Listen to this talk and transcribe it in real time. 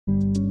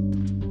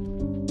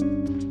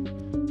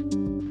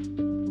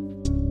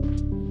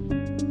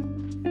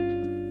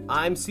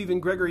I'm Stephen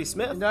Gregory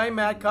Smith. And I'm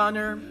Matt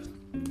Connor.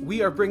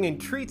 We are bringing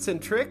treats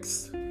and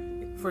tricks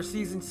for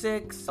season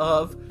 6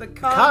 of the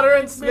Connor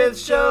and Smith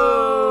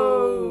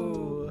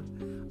Show.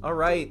 All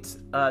right,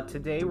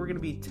 today we're going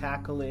to be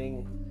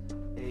tackling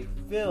a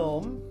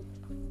film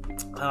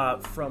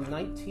from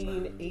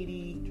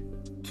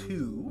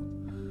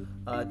 1982,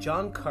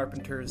 John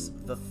Carpenter's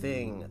The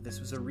Thing. This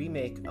was a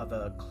remake of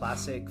a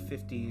classic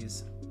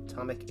 50s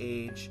atomic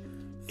age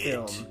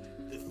film.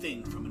 The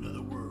Thing from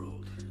Another World.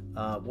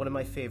 One of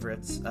my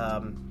favorites.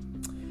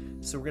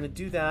 So we're going to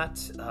do that.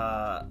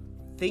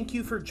 Thank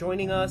you for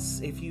joining us.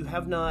 If you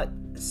have not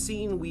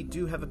seen, we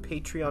do have a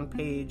Patreon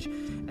page,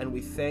 and we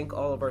thank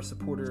all of our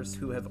supporters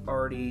who have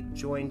already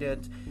joined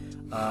it.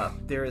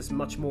 There is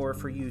much more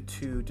for you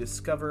to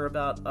discover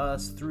about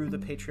us through the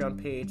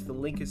Patreon page. The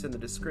link is in the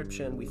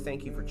description. We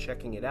thank you for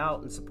checking it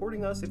out and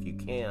supporting us if you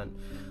can.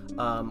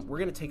 We're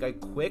going to take a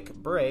quick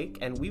break,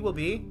 and we will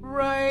be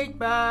right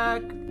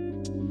back.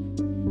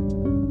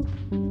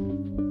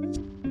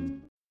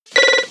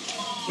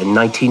 In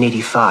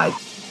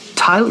 1985,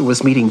 Tyler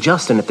was meeting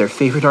Justin at their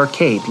favorite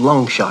arcade,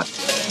 Longshot.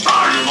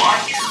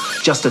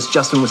 Just as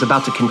Justin was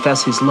about to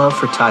confess his love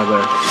for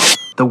Tyler,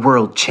 the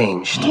world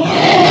changed.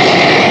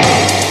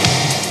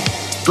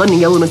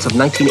 Blending elements of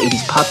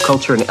 1980s pop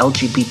culture and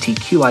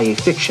LGBTQIA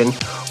fiction,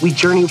 we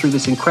journey through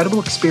this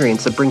incredible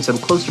experience that brings them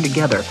closer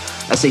together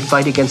as they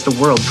fight against a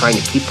world trying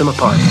to keep them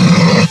apart.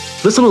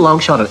 Listen to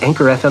Longshot on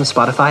Anchor FM,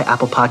 Spotify,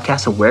 Apple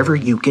Podcasts, and wherever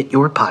you get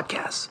your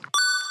podcasts.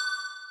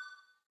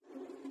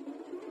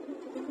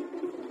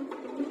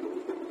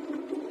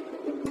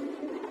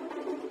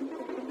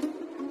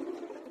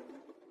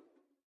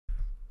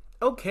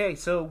 Okay,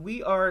 so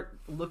we are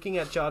looking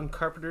at John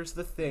Carpenter's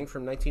The Thing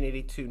from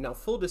 1982. Now,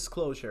 full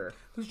disclosure.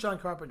 Who's John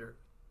Carpenter?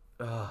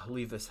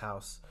 Leave this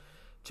house.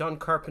 John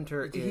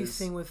Carpenter Did he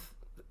sing with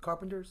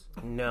Carpenters?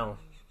 No.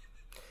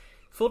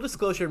 Full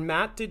disclosure,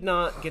 Matt did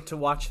not get to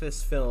watch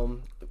this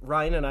film.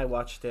 Ryan and I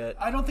watched it.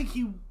 I don't think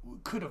he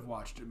could have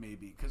watched it,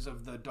 maybe, because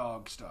of the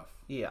dog stuff.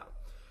 Yeah.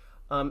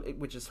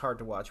 Which is hard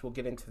to watch. We'll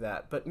get into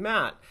that. But,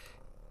 Matt,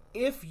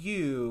 if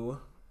you,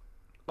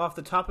 off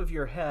the top of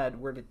your head,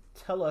 were to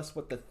tell us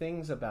what The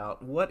Thing's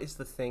about, what is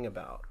The Thing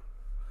about?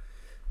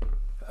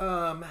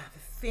 The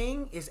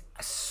Thing is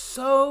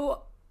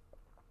so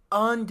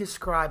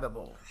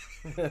undescribable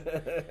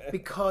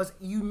because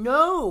you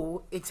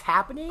know it's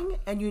happening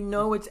and you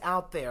know it's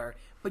out there,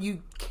 but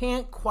you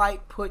can't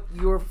quite put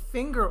your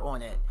finger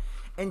on it.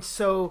 And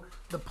so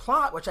the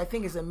plot, which I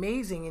think is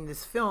amazing in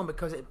this film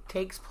because it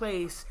takes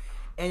place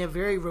in a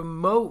very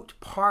remote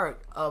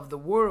part of the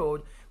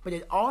world, but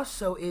it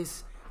also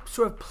is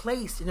sort of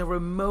placed in a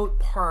remote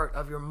part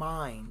of your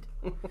mind.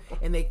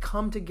 And they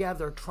come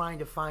together trying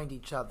to find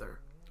each other.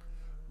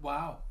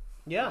 Wow.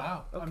 Yeah.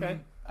 Wow.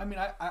 Okay. I mean,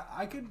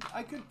 I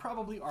could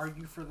probably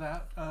argue for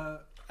that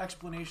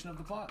explanation of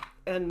the plot.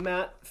 And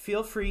Matt,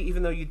 feel free,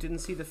 even though you didn't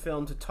see the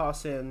film, to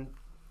toss in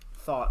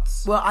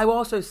thoughts. Well, I will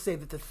also say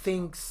that The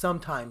Thing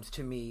sometimes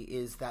to me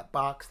is that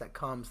box that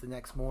comes the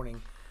next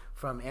morning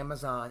from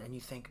Amazon, and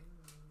you think,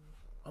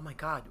 "Oh my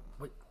God,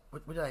 what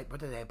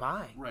did I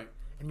buy?" Right.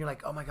 And you're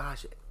like, "Oh my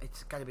gosh,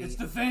 it's got to be. It's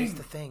The Thing. It's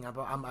The Thing. I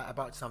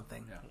bought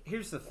something." Yeah.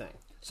 Here's the thing.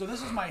 So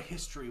this is my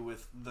history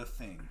with The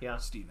Thing, Yeah.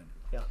 Stephen.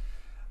 Yeah.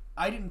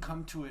 I didn't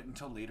come to it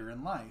until later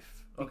in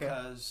life Okay.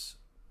 because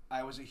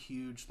I was a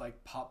huge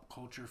pop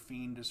culture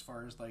fiend as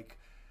far as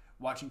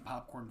watching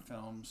popcorn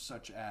films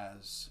such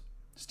as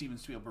Steven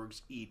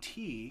Spielberg's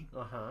E.T.,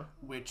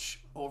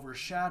 which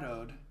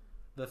overshadowed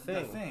The Thing.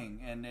 The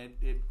Thing, and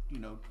it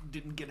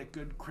didn't get a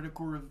good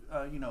critical it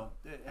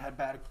had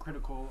bad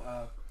critical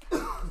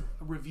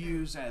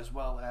reviews as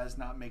well as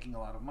not making a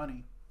lot of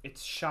money.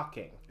 It's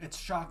shocking. It's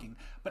shocking,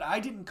 but I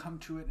didn't come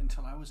to it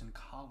until I was in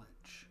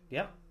college.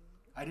 Yeah.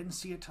 I didn't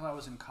see it till I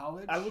was in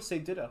college. I will say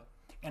ditto.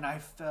 And I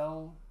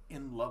fell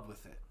in love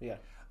with it. Yeah.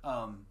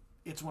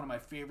 It's one of my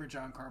favorite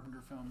John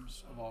Carpenter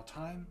films of all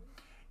time.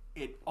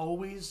 It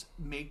always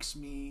makes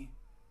me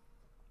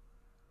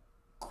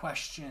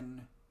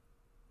question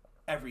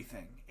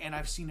everything. And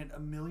I've seen it a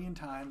million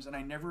times, and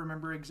I never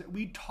remember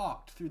we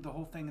talked through the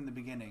whole thing in the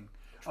beginning.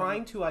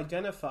 Trying to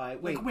identify...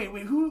 Wait,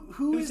 who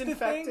who's is the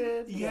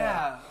infected? Thing?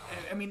 Yeah.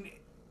 I mean...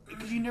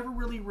 Because you never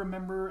really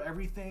remember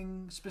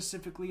everything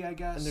specifically, I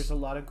guess. And there's a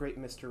lot of great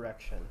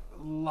misdirection.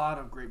 A lot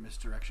of great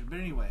misdirection. But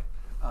anyway,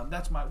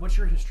 what's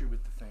your history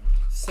with The Thing?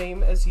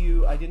 Same as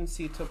you. I didn't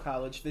see it till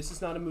college. This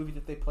is not a movie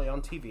that they play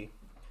on TV.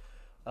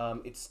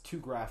 It's too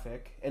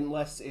graphic,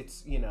 unless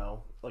it's,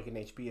 like an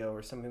HBO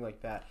or something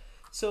like that.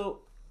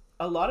 So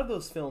a lot of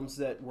those films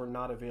that were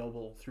not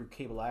available through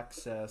cable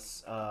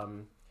access,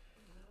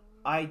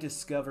 I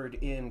discovered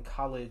in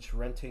college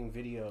renting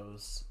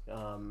videos.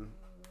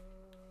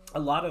 A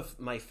lot of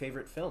my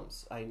favorite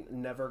films I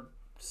never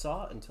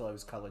saw until I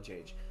was college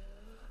age.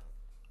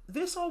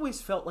 This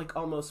always felt like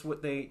almost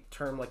what they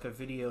term like a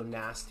video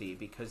nasty,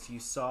 because you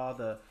saw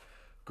the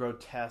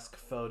grotesque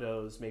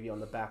photos maybe on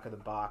the back of the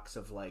box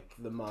of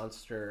the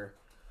monster,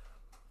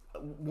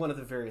 one of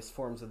the various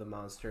forms of the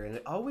monster, and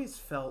it always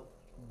felt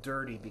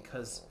dirty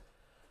because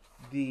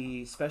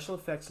the special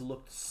effects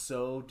looked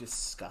so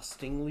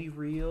disgustingly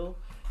real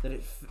that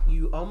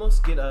you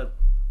almost get a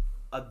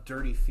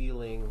dirty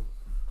feeling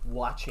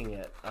watching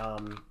it.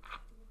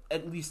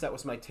 At least that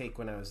was my take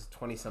when I was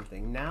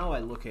 20-something. Now I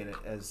look at it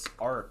as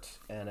art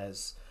and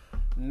as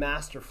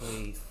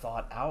masterfully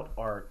thought out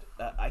art.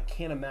 I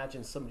can't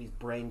imagine somebody's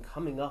brain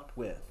coming up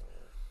with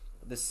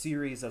the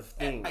series of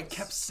things. I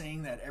kept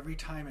saying that every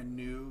time a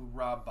new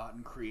Rob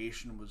Bottin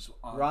creation was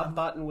on. Rob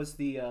Bottin was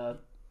the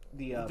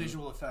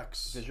visual effects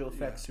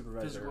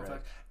supervisor. Visual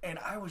effects. And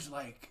I was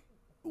like,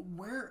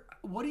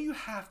 what do you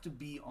have to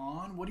be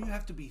on? What do you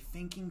have to be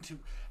thinking to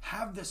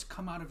have this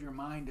come out of your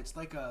mind? It's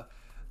like a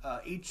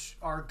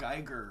H.R.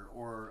 Geiger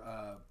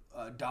or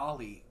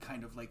Dali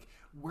kind of like,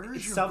 where's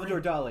it's your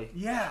Salvador brain? Dali.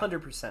 Yeah.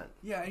 100%.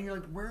 Yeah, and you're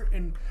like, where?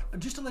 And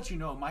just to let you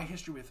know, my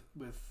history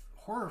with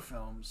horror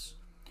films,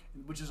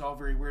 which is all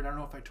very weird. I don't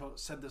know if I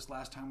said this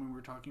last time when we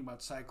were talking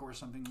about Psycho or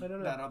something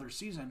that other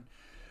season,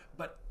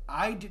 but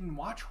I didn't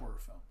watch horror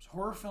films.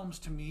 Horror films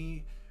to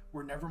me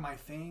were never my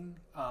thing.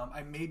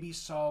 I maybe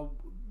saw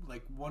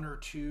like one or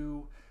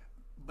two,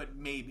 but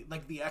maybe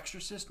like The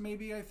Exorcist,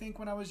 maybe I think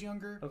when I was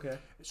younger. Okay.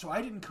 So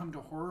I didn't come to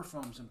horror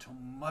films until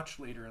much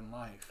later in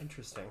life.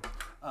 Interesting.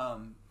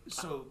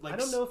 So like I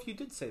don't know if you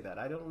did say that.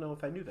 I don't know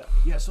if I knew that.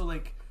 Yeah. So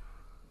like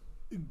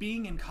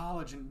being in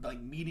college and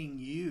like meeting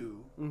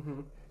you.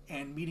 Mm-hmm.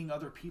 And meeting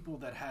other people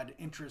that had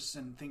interests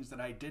in things that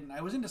I didn't.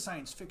 I was into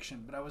science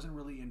fiction, but I wasn't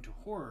really into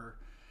horror.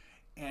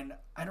 And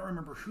I don't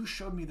remember who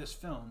showed me this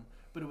film,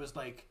 but it was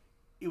like,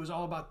 it was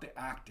all about the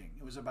acting.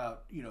 It was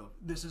about,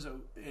 this is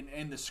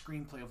and the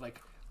screenplay of like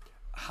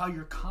how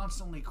you're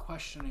constantly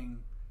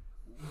questioning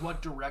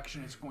what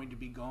direction it's going to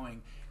be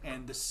going.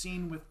 And the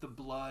scene with the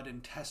blood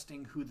and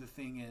testing who the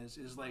thing is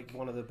like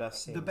one of the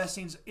best scenes. The best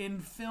scenes in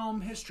film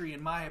history,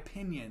 in my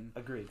opinion.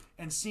 Agreed.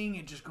 And seeing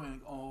it just going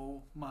like,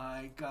 oh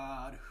my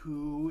God,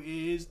 who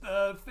is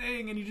the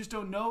thing? And you just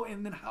don't know.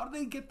 And then how do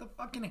they get the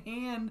fucking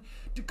hand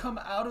to come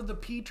out of the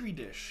Petri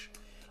dish?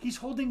 He's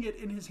holding it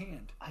in his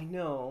hand. I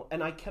know.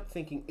 And I kept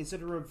thinking, is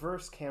it a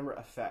reverse camera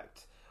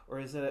effect? Or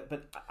is it...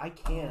 But I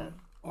can't.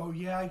 Oh,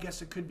 yeah, I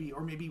guess it could be. Or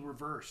maybe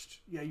reversed.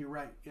 Yeah, you're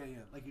right. Yeah,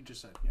 like you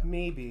just said. Yeah.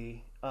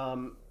 Maybe.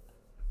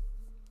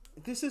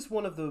 This is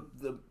one of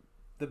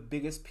the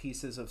biggest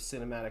pieces of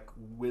cinematic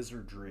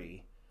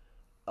wizardry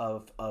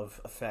of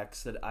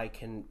effects that I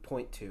can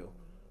point to,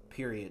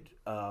 period.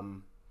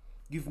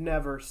 You've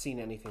never seen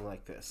anything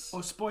like this.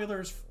 Oh,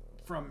 spoilers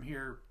from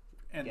here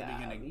and the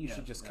beginning. You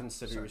should just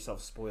consider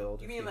yourself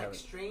spoiled. You mean like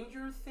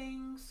Stranger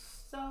Things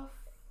stuff?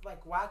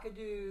 Like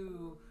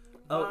wackadoo...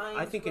 Oh,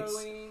 I think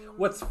it's...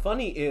 What's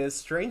funny is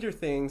Stranger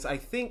Things, I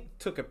think,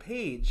 took a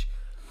page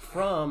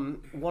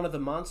from one of the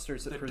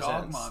monsters that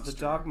presents. The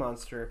dog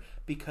monster.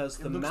 Because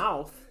the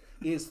mouth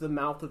is the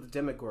mouth of the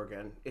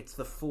Demogorgon. It's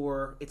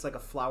like a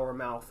flower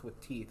mouth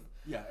with teeth.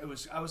 Yeah, I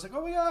was like,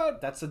 oh my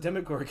God. That's a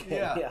Demogorgon.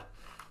 Yeah.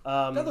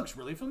 That looks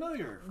really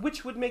familiar.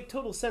 Which would make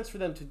total sense for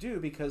them to do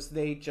because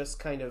they just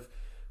kind of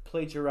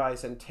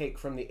plagiarize and take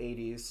from the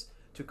 80s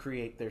to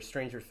create their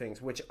Stranger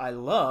Things, which I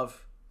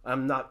love.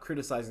 I'm not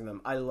criticizing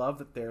them. I love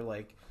that they're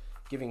like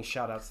giving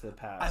shout outs to the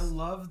past. I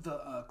love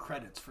the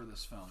credits for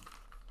this film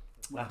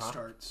when it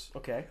starts.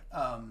 Okay.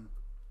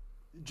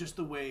 Just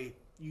the way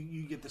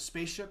you get the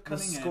spaceship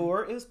coming in. The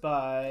score is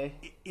by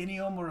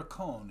Ennio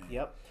Morricone.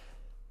 Yep.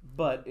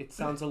 But it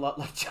sounds a lot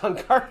like John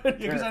Carpenter.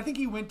 Yeah, because I think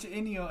he went to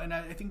Ennio, and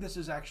I think this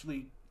is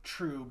actually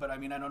true, but I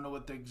mean, I don't know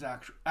what the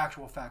exact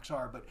actual facts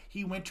are, but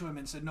he went to him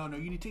and said, no,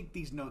 you need to take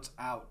these notes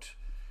out.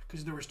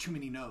 Because there was too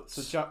many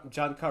notes. So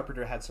John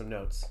Carpenter had some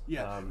notes.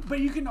 Yeah, but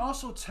you can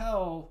also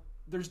tell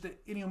there's the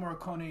Ennio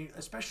Morricone,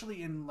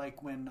 especially in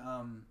like when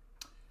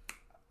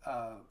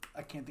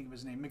I can't think of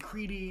his name.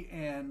 McCready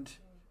and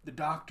the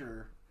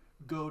Doctor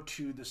go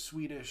to the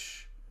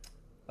Swedish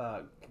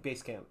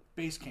base camp.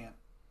 Base camp.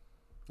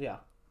 Yeah.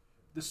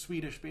 The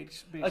Swedish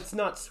base. It's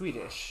not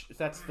Swedish.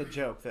 That's the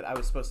joke that I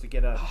was supposed to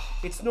get.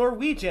 It's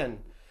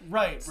Norwegian.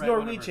 Right, it's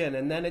Norwegian, whatever.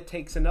 And then it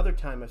takes another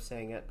time of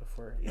saying it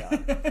before.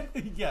 Yeah,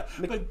 yeah.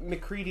 But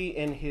McCready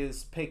in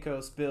his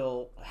Pecos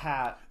Bill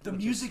hat. The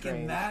music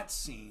in that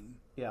scene,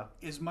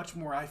 is much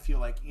more. I feel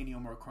like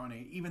Ennio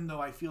Morricone. Even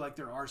though I feel like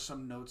there are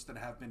some notes that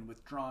have been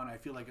withdrawn, I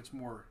feel like it's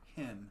more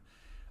him.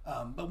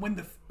 But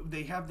when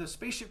they have the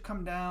spaceship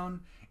come down,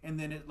 and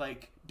then it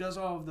like does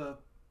all of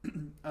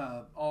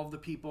the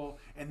people,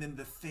 and then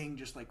the thing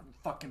just like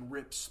fucking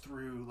rips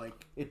through,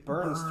 like it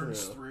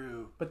burns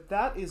through. But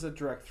that is a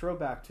direct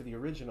throwback to the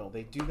original.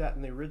 They do that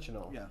in the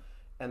original. Yeah.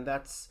 And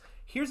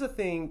here's a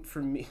thing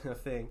for me.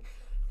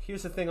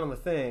 Here's the thing on the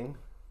thing.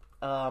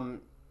 That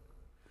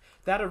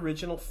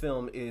original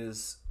film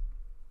is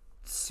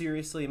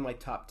seriously in my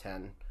top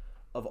 10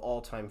 of all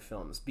time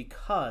films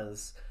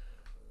because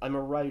I'm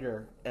a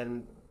writer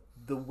and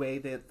the way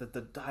that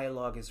the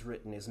dialogue is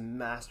written is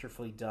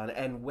masterfully done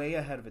and way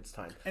ahead of its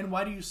time. And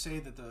why do you say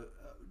that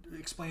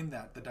explain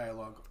the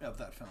dialogue of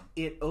that film?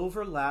 It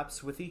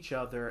overlaps with each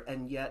other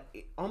and yet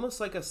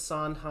almost like a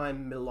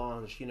Sondheim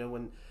melange,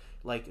 when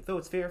like, though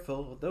it's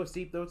fearful, though it's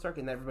deep, though it's dark,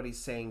 and everybody's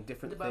saying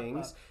different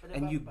things,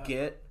 and you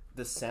get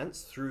the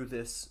sense through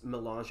this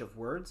melange of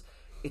words.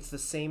 It's the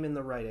same in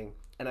the writing,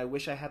 and I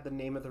wish I had the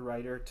name of the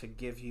writer to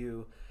give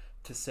you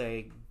to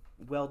say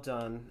well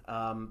done.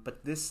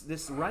 But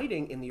this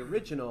writing in the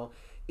original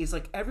is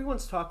like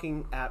everyone's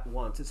talking at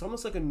once. It's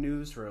almost like a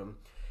newsroom,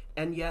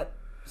 and yet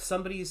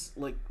somebody's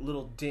like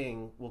little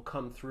ding will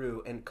come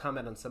through and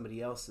comment on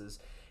somebody else's,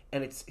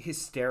 and it's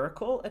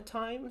hysterical at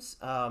times.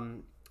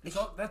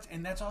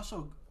 That's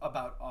also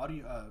about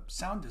audio,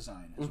 sound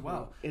design as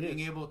well. Being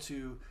able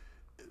to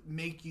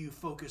make you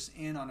focus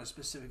in on a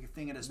specific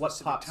thing at a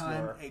specific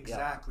time. More.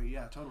 Exactly.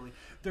 Yeah, totally.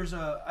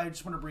 I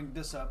just want to bring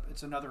this up.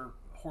 It's another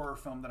horror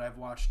film that I've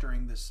watched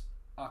during this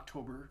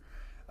October,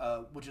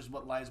 which is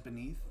What Lies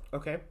Beneath.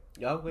 Okay.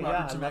 Oh, yeah.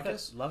 Robert I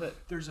Zemeckis. love it.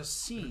 There's a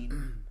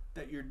scene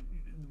that you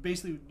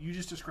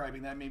just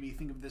describing that made me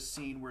think of this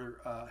scene where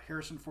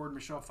Harrison Ford,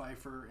 Michelle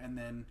Pfeiffer, and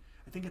then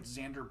I think it's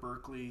Xander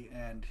Berkeley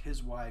and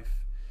his wife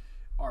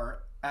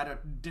are at a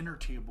dinner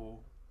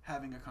table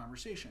having a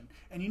conversation.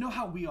 And you know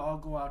how we all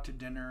go out to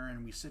dinner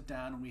and we sit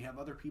down and we have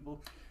other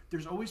people.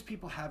 There's always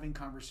people having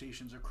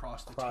conversations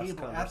across the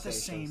table at the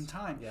same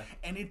time. Yeah.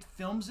 And it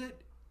films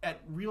it at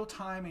real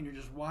time, and you're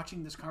just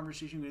watching this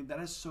conversation. That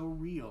is so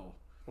real.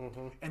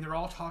 Mm-hmm. And they're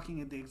all talking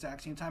at the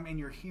exact same time, and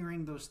you're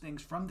hearing those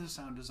things from the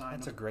sound design.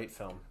 That's a great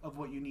film. Of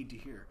what you need to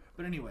hear.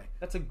 But anyway.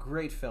 That's a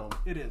great film.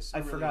 It is.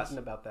 I've forgotten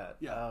about that.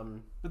 Yeah.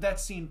 But that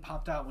scene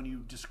popped out when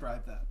you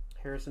described that.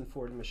 Harrison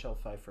Ford and Michelle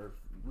Pfeiffer,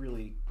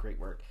 really great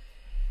work.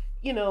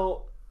 You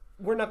know,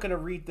 we're not going to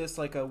read this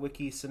like a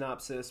wiki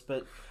synopsis,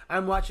 but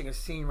I'm watching a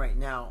scene right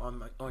now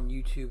on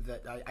YouTube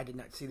that I did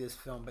not see this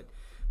film, but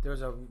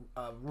there's a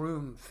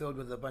room filled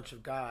with a bunch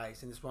of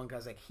guys, and this one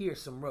guy's like,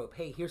 here's some rope.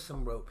 Hey, here's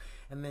some rope.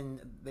 And then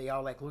they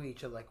all like look at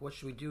each other like, what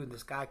should we do? And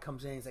this guy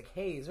comes in, he's like,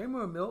 hey, is there any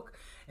more milk?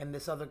 And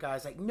this other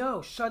guy's like,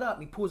 no, shut up.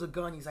 And he pulls a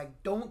gun. He's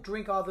like, don't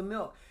drink all the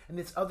milk. And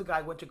this other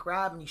guy went to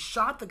grab, and he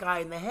shot the guy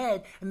in the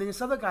head. And then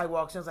this other guy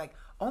walks in and is like,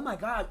 oh my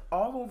God,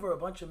 all over a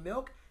bunch of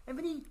milk. And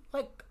then he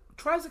like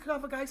tries to cut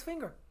off a guy's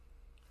finger.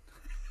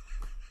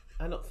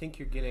 I don't think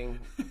you're getting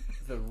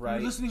the right.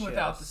 You're listening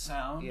without the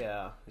sound.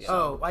 Yeah.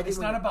 Oh, it's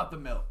not about the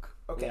milk.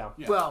 Okay.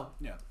 Yeah. Well,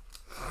 yeah.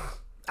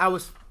 I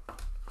was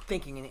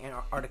thinking in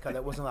Antarctica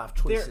that wasn't a lot of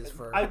choices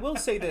for. I will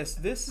say this: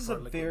 this is a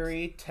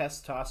very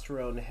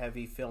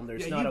testosterone-heavy film.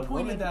 There's not you a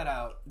pointed woman. that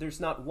out. There's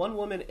not one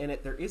woman in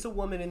it. There is a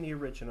woman in the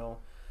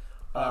original.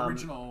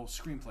 Original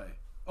screenplay.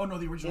 Oh no,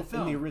 the original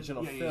film. In the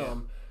original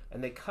film,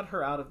 and they cut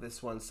her out of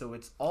this one, so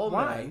it's all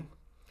Why? men.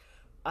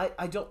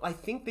 I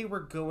think they were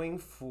going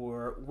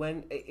for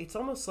when it's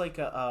almost like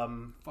a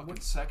fucking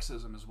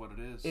sexism is what it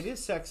is. It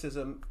is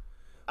sexism.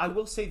 I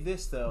will say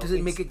this though. Does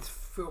it make it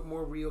feel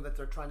more real that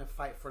they're trying to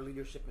fight for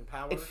leadership and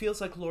power? It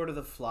feels like Lord of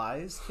the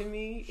Flies to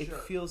me. Sure. It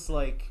feels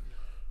like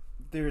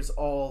there's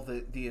all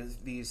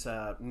these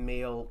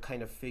male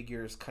kind of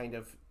figures kind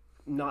of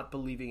not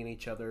believing in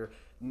each other,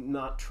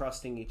 not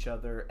trusting each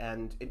other,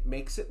 and it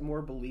makes it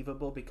more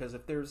believable because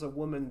if there's a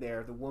woman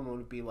there, the woman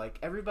would be like,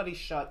 everybody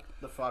shut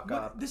the fuck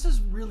up. This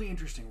is really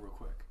interesting real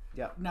quick.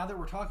 Yeah. Now that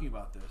we're talking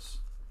about this,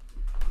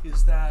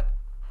 is that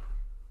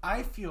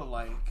I feel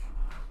like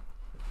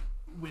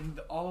when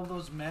all of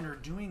those men are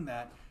doing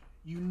that,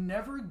 you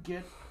never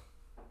get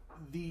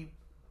the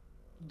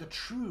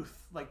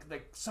truth. Like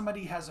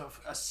somebody has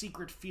a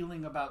secret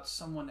feeling about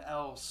someone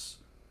else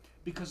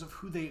because of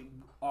who they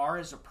are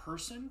as a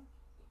person.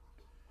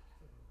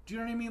 Do you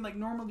know what I mean? Like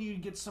normally you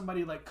get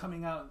somebody like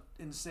coming out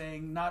and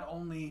saying not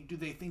only do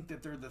they think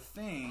that they're the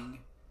thing,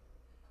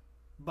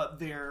 but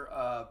they're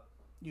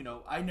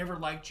I never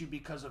liked you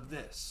because of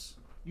this.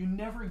 You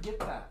never get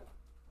that.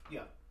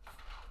 Yeah.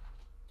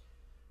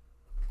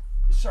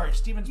 Sorry,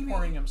 Steven's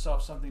pouring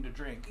himself something to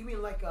drink. You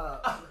mean like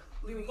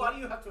why do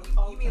you have to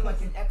You mean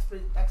like an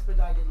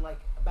expedited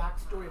like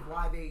backstory of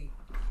why they?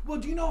 Well,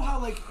 do you know how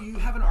like you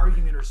have an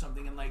argument or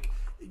something and like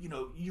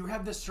you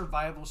have this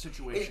survival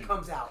situation. It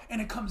comes out.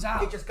 And it comes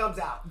out. It just comes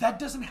out. That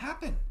doesn't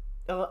happen.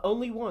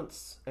 Only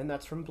once, and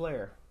that's from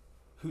Blair,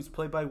 who's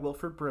played by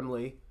Wilford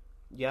Brimley.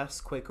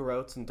 Yes, Quaker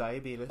Oats and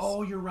diabetes.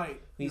 Oh, you're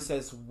right. He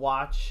says,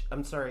 watch...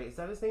 I'm sorry, is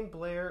that his name,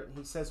 Blair?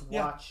 He says,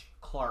 watch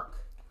Clark.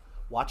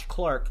 Watch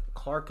Clark.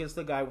 Clark is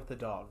the guy with the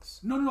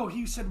dogs. No.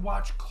 He said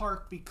watch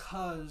Clark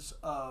because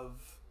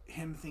of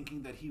him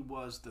thinking that he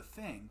was the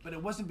thing. But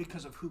it wasn't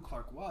because of who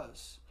Clark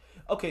was.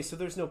 Okay, so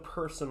there's no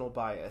personal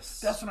bias.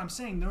 That's what I'm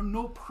saying. There's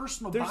no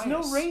personal bias. There's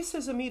no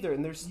racism either.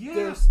 And there's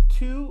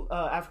two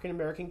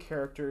African-American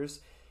characters,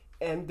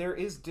 and there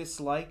is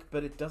dislike,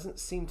 but it doesn't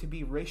seem to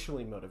be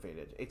racially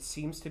motivated. It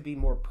seems to be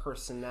more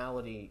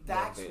personality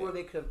That's motivated. where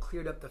they could have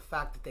cleared up the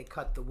fact that they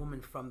cut the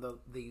woman from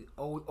the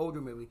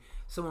older movie.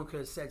 Someone could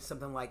have said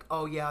something like,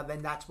 "Oh yeah,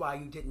 then that's why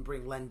you didn't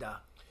bring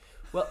Linda."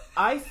 Well,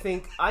 I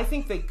think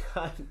they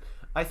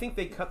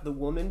cut the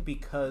woman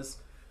because,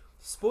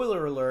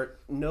 spoiler alert,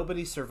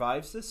 nobody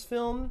survives this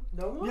film.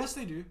 No one? Yes,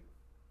 they do.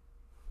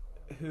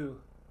 Who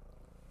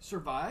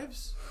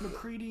survives?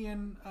 McCready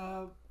and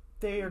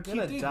they are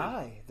gonna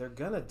die. They're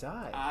gonna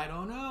die. I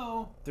don't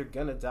know. They're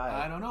gonna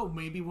die. I don't know.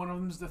 Maybe one of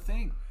them's the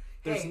thing.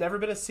 There's never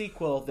been a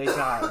sequel. They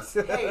died.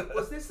 Hey,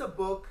 was this a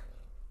book?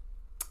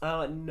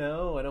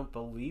 No, I don't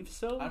believe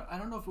so. I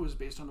don't know if it was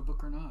based on a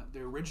book or not. The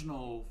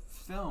original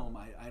film,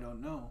 I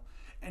don't know.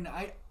 And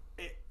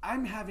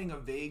I'm having a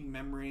vague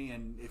memory,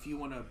 and if you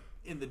want to,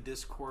 in the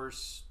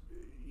discourse,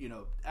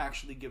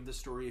 actually give the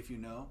story if you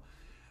know.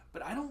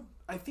 But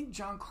I think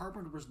John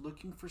Carpenter was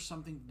looking for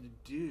something to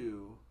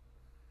do,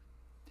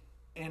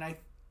 and I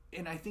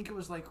think it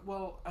was like,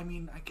 well, I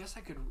mean, I guess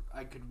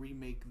I could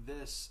remake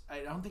this. I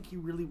don't think he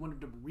really wanted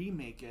to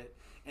remake it.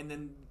 And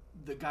then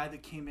the guy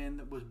that came in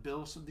that was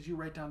Bill. So did you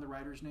write down the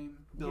writer's name?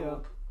 Bill. Yeah.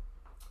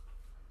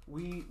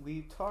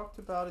 We talked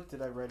about it.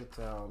 Did I write it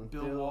down?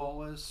 Bill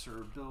Wallace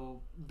or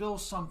Bill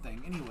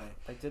something. Anyway,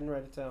 I didn't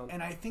write it down.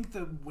 And I think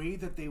the way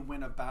that they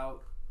went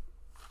about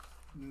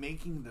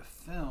making the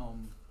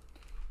film,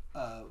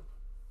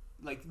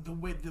 like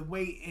the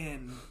way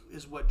in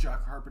is what John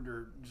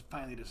Carpenter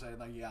finally decided.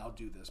 Like, yeah, I'll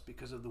do this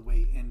because of the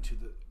way into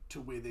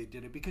the way they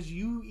did it. Because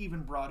you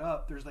even brought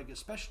up there's like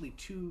especially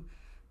two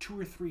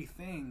or three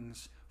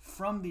things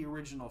from the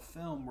original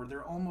film where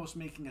they're almost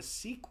making a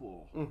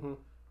sequel. Mm-hmm.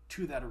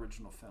 To that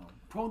original film.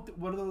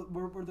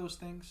 What were those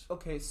things?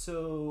 Okay,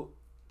 so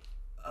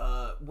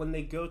when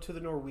they go to the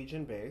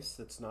Norwegian base,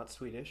 that's not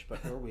Swedish,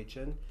 but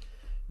Norwegian,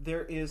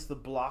 there is the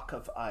block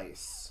of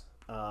ice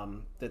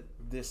that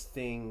this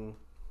thing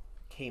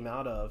came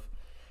out of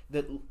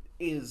that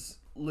is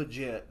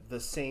legit the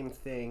same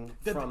thing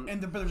but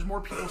there's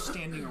more people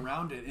standing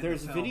around it.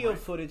 There's video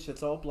footage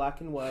that's all black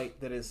and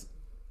white that is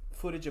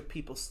footage of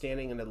people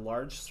standing in a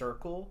large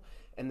circle,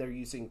 and they're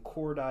using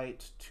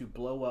cordite to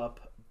blow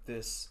up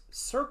this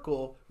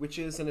circle, which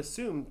is an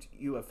assumed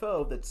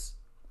UFO that's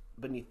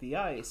beneath the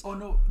ice. Oh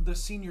no, the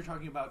scene you're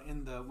talking about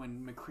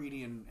when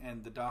MacReady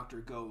and the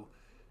doctor go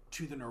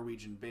to the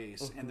Norwegian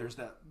base, mm-hmm. and there's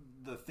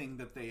the thing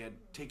that they had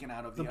taken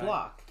out of the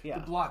block. Yeah,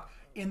 the block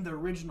in the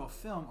original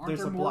film. Aren't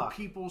there more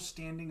people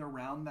standing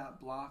around that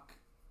block?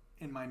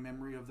 In my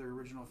memory of the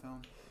original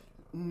film,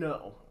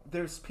 no,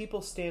 there's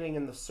people standing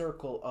in the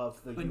circle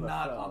of the but UFO,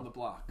 not on the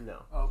block.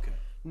 No, okay.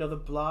 No, the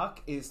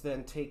block is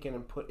then taken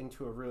and put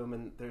into a room,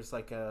 and there's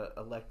like a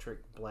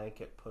electric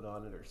blanket put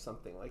on it or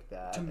something like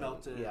that. To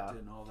melt it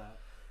and all that.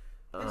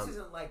 This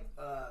isn't like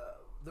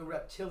the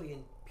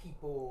reptilian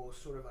people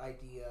sort of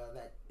idea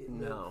that it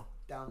lived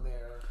down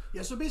there.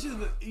 Yeah, so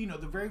basically,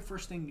 the very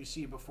first thing you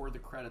see before the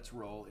credits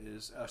roll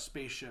is a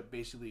spaceship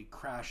basically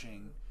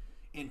crashing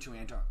into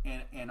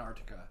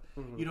Antarctica.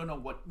 Mm-hmm. You don't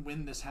know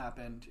when this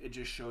happened. It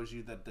just shows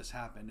you that this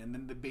happened, and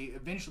then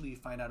eventually you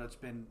find out it's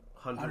been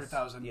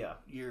 100,000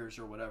 years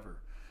or whatever.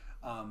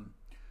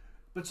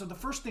 But so the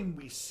first thing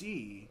we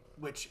see,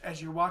 which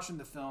as you're watching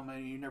the film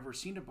and you've never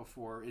seen it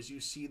before, is you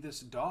see this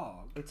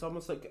dog. It's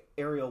almost like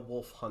aerial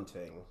wolf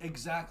hunting.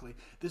 Exactly.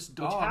 This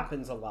dog, which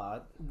happens a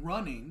lot,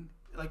 running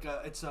like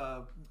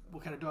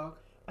what kind of dog?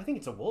 I think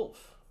it's a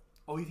wolf.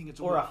 Oh, you think it's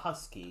a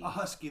husky? A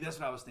husky. That's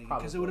what I was thinking,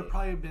 because it would have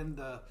probably been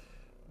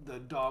the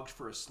dogs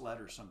for a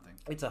sled or something.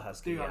 It's a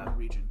husky. They are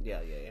Norwegian.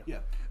 Yeah.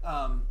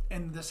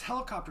 And this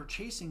helicopter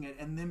chasing it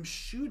and them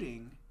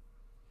shooting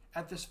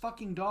at this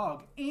fucking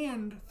dog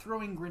and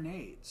throwing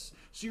grenades.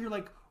 So you're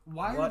like,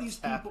 why are these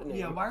people?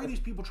 Yeah, why are these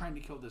people trying to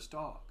kill this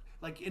dog?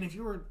 Like, and if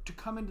you were to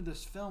come into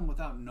this film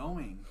without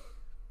knowing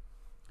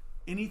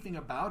anything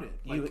about it,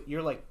 like,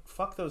 you're like,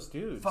 fuck those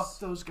dudes. Fuck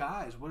those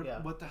guys.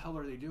 What the hell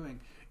are they doing?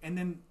 And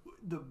then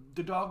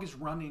the dog is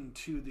running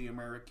to the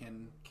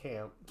American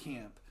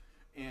camp.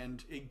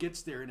 And it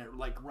gets there and it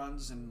like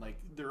runs and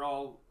like they're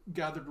all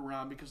gathered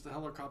around because the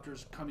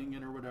helicopter's coming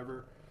in or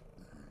whatever.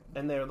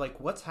 And they're like,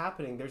 "What's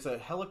happening?" There's a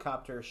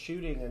helicopter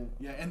shooting, and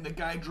and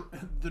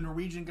the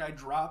Norwegian guy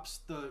drops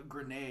the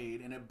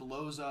grenade and it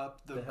blows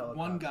up the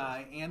one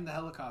guy and the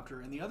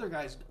helicopter, and the other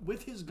guy's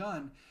with his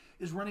gun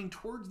is running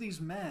towards these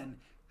men,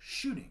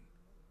 shooting,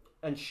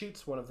 and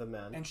shoots one of the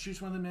men,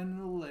 in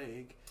the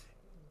leg.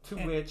 To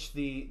which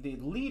the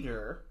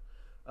leader,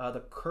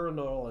 the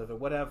colonel or the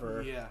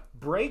whatever,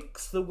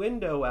 breaks the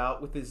window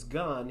out with his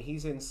gun.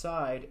 He's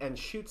inside and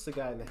shoots the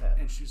guy in the head.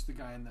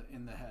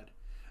 In the head.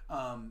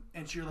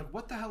 And so you're like,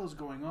 what the hell is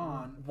going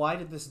on? Why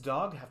did this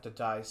dog have to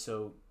die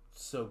so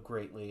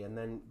greatly? And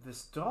then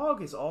this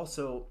dog is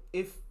also,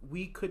 if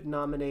we could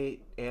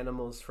nominate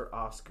animals for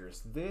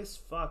Oscars, this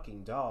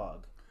fucking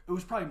dog. It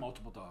was probably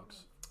multiple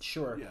dogs.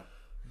 Sure. Yeah.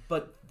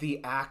 But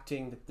the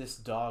acting that this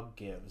dog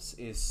gives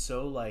is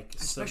so like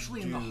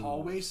especially subdued. In the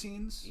hallway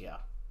scenes. Yeah.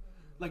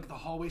 Like the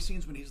hallway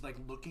scenes when he's like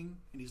looking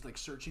and he's like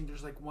searching.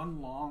 There's like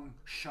one long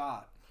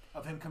shot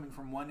of him coming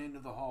from one end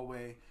of the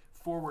hallway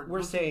forward.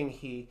 We're saying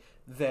he,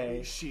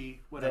 they, she,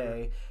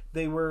 whatever.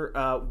 They were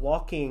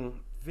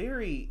walking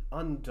very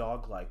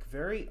undog-like,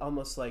 very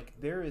almost like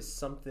there is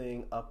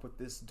something up with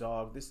this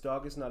dog. This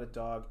dog is not a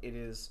dog. It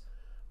is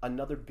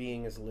another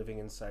being is living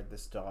inside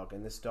this dog,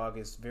 and this dog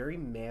is very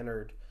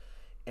mannered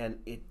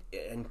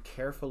and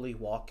carefully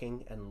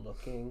walking and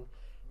looking,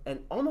 and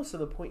almost to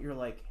the point you're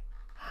like,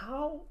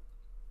 how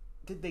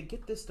did they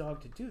get this dog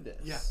to do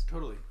this? Yeah,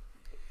 totally.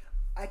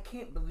 I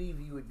can't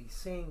believe you would be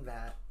saying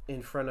that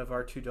in front of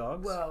our two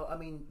dogs. Well, I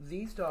mean,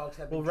 these dogs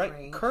have been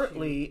trained.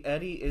 Currently,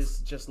 Eddie is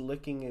just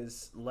licking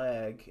his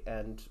leg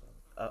and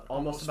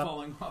almost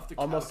falling off the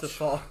almost to couch.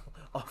 fall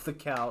off the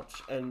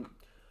couch, and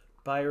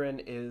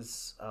Byron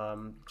is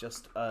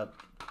just a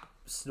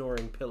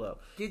snoring pillow.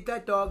 Did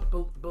that dog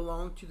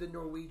belong to the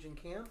Norwegian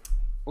camp?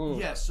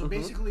 Yes. So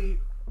basically,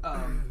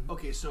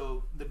 okay.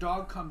 So the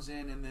dog comes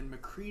in, and then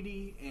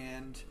MacReady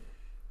and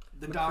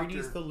the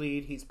MacReady's doctor. the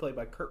lead. He's played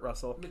by Kurt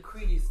Russell.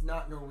 MacReady's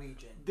not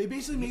Norwegian. They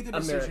basically made the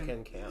decision.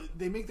 American camp.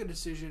 They make the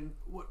decision.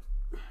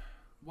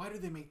 Why do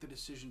they make the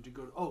decision to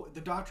go?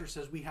 The doctor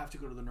says we have to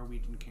go to the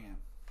Norwegian camp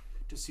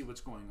to see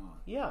what's going on.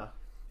 Yeah.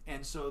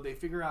 And so they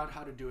figure out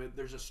how to do it.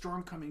 There's a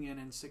storm coming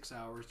in 6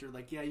 hours. They're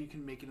like, yeah, you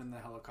can make it in the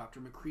helicopter.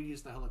 MacReady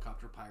is the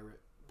helicopter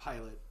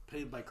pilot,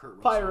 played by Kurt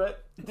Russell.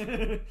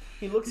 Pirate.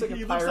 He looks like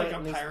a pirate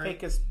in his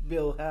Pecos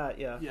Bill hat.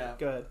 Yeah. Yeah.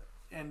 Go ahead.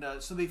 And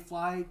so they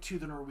fly to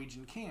the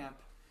Norwegian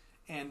camp,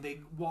 and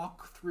they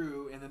walk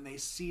through, and then they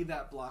see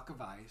that block of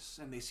ice,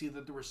 and they see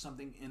that there was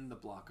something in the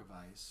block of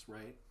ice,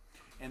 right?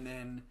 And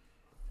then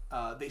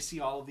they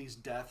see all of these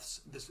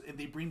deaths. And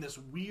they bring this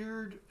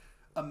weird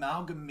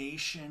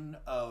amalgamation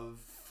of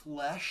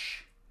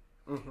flesh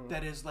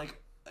that is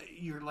like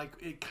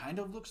it kind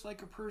of looks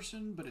like a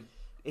person, but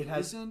it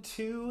has isn't.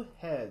 2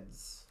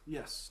 heads.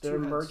 Yes, They're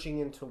 2 heads. merging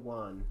into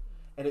one,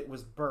 and it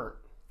was burnt.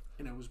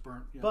 And it was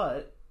burnt. Yeah.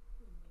 But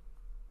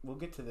we'll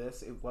get to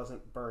this. It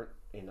wasn't burnt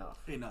enough.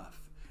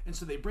 And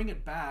so they bring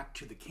it back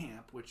to the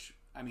camp, which,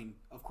 I mean,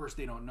 of course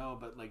they don't know,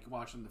 but like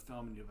watching the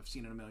film and you've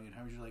seen it a million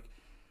times, you're like,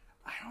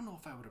 I don't know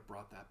if I would have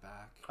brought that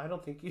back. I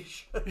don't think you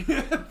should.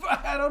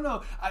 I don't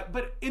know.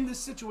 But in this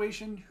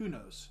situation, who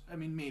knows? I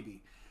mean,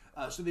 maybe.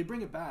 So they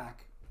bring it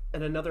back.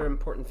 And another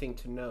important thing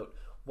to note,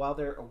 while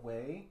they're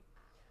away,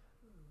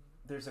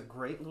 there's a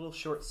great little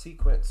short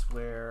sequence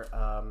where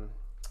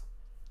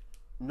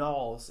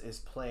Knowles is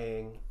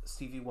playing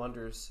Stevie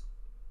Wonder's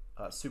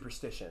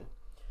Superstition.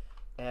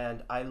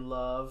 And I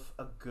love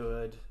a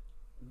good,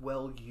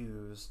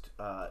 well-used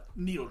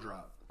Needle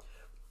drop.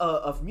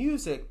 Of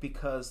music,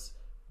 because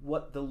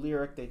what the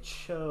lyric they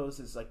chose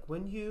is like,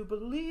 when you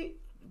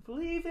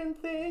believe in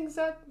things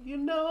that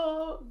you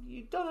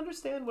don't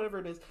understand, whatever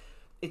it is.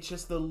 It's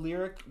just the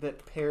lyric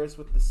that pairs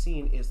with the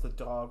scene is the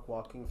dog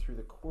walking through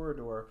the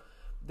corridor.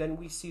 Then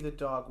we see the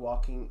dog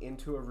walking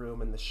into a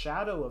room and the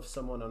shadow of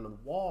someone on the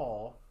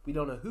wall. We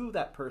don't know who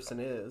that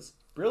person is.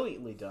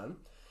 Brilliantly done.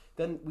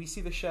 Then we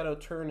see the shadow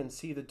turn and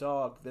see the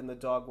dog. Then the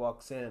dog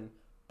walks in.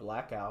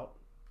 Blackout.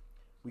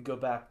 We go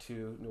back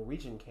to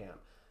Norwegian camp.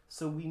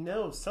 So we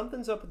know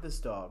something's up with this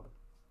dog.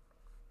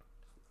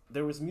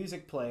 There was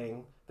music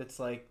playing that's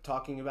like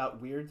talking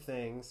about weird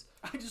things.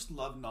 I just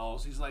love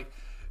Knowles. He's like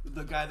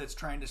the guy that's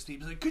trying to sleep.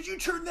 He's like, could you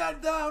turn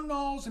that down,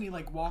 Knowles? And he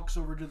like walks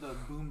over to the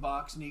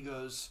boombox and he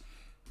goes,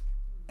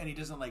 and he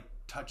doesn't like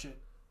touch it.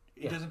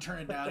 He doesn't turn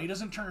it down. He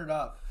doesn't turn it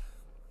up.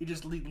 He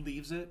just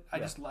leaves it. I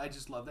just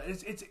love that.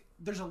 It's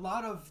there's a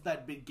lot of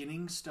that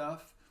beginning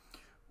stuff.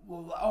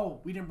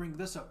 Well, we didn't bring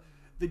this up.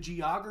 The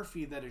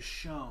geography that is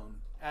shown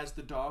as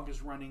the dog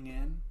is running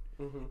in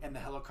and the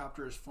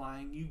helicopter is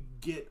flying, you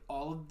get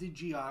all of the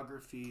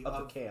geography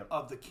of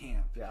the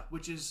camp,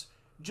 which is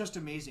just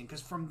amazing,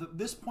 because from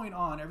this point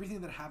on,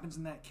 everything that happens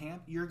in that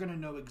camp, you're going to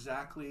know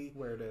exactly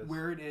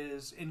where it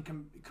is in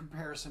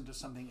comparison to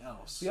something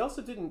else. We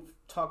also didn't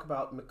talk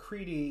about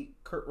MacReady.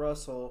 Kurt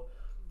Russell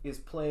is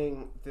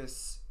playing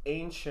this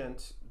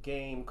ancient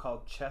game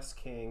called Chess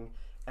King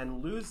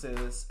and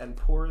loses and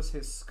pours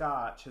his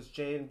scotch, his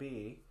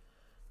J&B,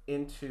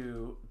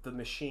 into the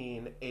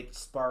machine. It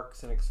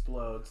sparks and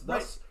explodes,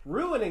 thus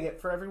ruining it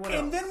for everyone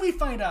else. And then we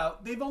find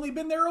out they've only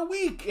been there a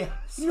week. Yes.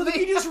 You're like,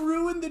 you just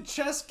ruined the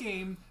chess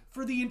game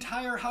for the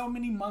entire how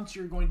many months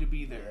you're going to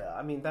be there. Yeah,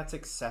 I mean, that's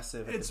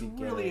excessive at it's the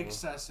beginning. Really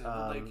excessive.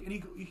 And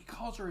he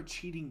calls her a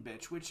cheating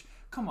bitch, which,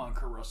 come on,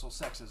 Kurt Russell,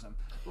 sexism,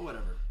 but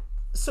whatever.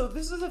 So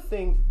this is a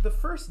thing. The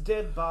first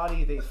dead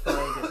body they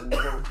find at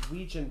the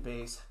Norwegian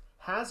base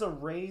has a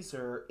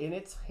razor in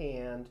its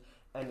hand,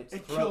 and its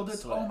throat killed it.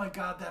 slit. Oh my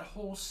god, that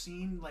whole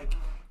scene, like,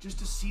 just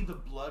to see the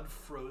blood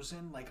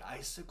frozen like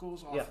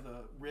icicles off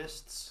the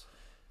wrists.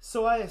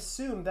 So I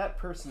assume that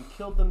person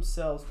killed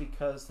themselves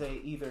because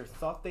they either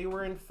thought they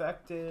were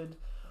infected,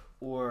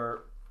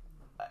 or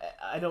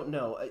I don't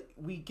know.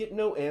 We get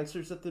no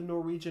answers at the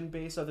Norwegian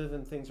base other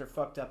than things are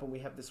fucked up, and we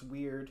have this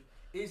weird.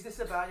 Is this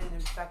about an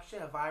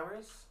infection, a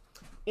virus?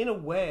 In a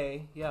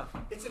way, yeah.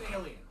 It's an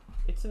alien.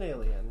 It's an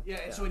alien.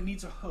 Yeah, and so it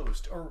needs a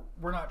host, or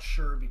we're not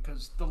sure,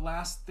 because the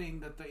last thing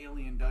that the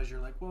alien does,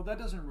 you're like, well, that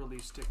doesn't really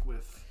stick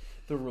with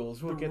the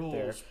rules. We'll get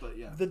there. But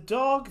yeah. The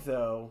dog,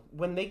 though,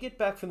 when they get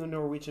back from the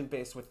Norwegian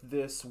base with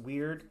this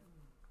weird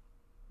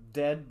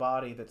dead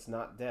body that's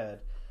not dead,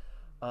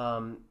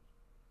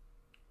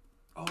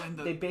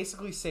 they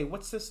basically say,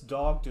 what's this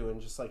dog doing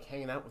just like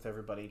hanging out with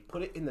everybody?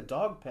 Put it in the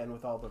dog pen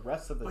with all the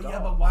rest of the dogs. Yeah,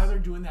 but while they're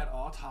doing that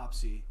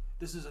autopsy,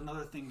 this is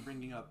another thing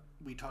bringing up,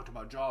 we talked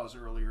about Jaws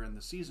earlier in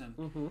the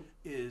season,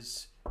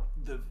 is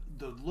the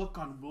look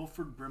on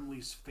Wilford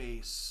Brimley's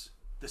face,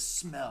 the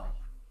smell.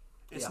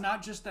 It's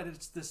not just that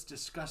it's this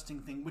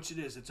disgusting thing, which it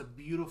is. It's a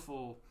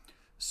beautiful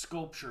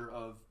sculpture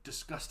of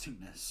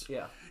disgustingness.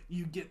 Yeah.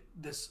 You get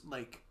this,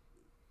 like,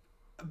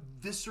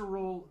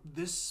 visceral.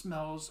 This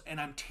smells, and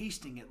I'm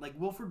tasting it. Like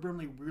Wilford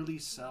Brimley really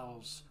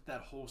sells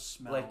that whole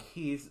smell. Like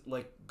he's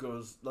like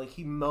goes like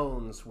he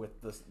moans with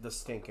the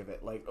stink of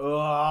it. Like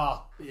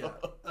oh yeah,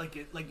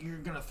 like you're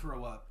gonna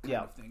throw up kind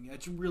Yeah. of thing.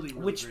 It's really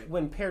which great.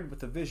 when paired with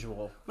the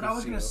visual. But I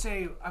was gives gonna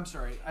you- say, I'm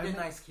sorry. I A meant-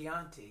 nice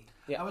Chianti.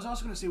 Yeah. I was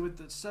also going to say with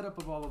the setup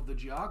of all of the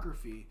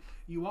geography,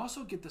 you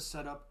also get the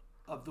setup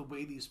of the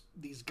way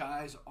these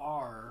guys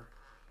are.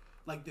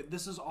 Like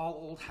this is all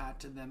old hat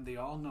to them. They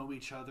all know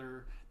each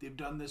other. They've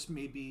done this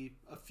maybe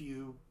a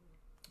few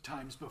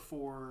times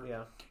before.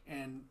 Yeah.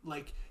 And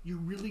like you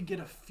really get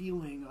a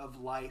feeling of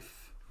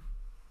life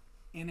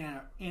in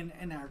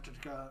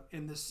Antarctica,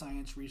 in this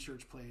science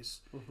research place.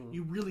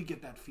 You really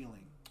get that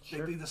feeling.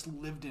 Sure. Like this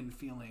lived-in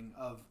feeling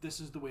of this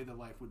is the way the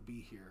life would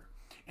be here.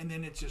 And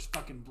then it's just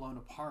fucking blown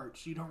apart.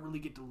 So you don't really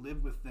get to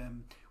live with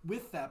them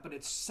with that, but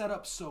it's set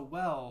up so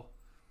well.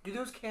 Do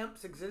those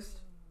camps exist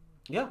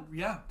Yeah.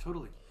 Yeah,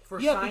 totally. for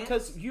Yeah, science?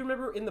 because you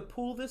remember in the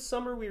pool this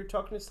summer we were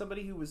talking to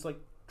somebody who was like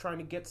trying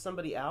to get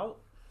somebody out.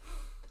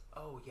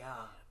 Oh yeah.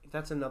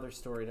 That's another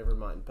story. Never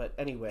mind. But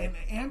anyway, And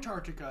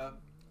Antarctica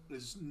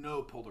is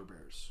no polar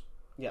bears.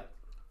 yeah,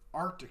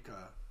 Arctic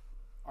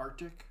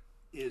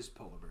is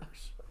polar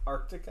bears.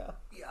 Arctica.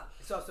 Yeah.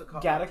 It's also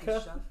called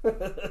Gattaca?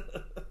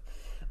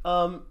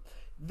 Arctic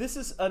This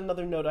is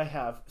another note I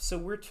have. So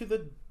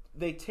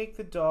they take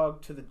the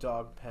dog to the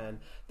dog pen.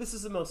 This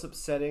is the most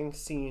upsetting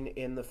scene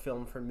in the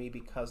film for me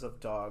because of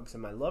dogs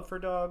and my love for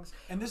dogs.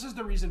 And this is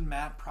the reason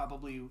Matt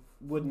probably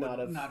Would not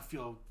have. not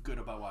feel good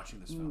about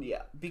watching this film.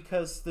 Yeah,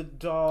 because the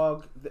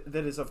dog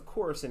that is of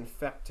course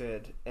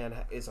infected and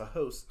is a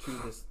host to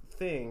this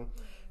thing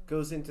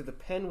goes into the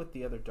pen with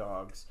the other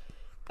dogs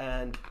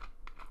and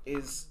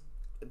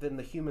then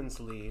the humans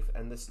leave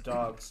and this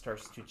dog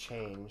starts to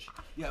change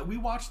Yeah, we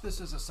watched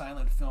this as a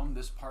silent film,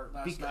 this part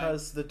last night.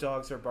 because the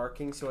dogs are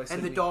barking. So I say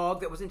And the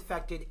dog that was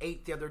infected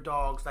ate the other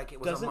dogs like it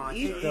was a doesn't monster.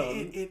 eat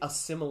them, It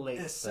assimilates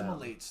them.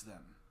 assimilates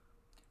them.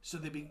 So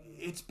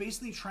it's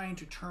basically trying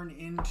to turn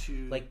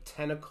into Like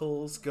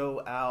tentacles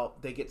go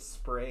out, they get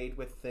sprayed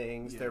with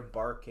things, Yeah. they're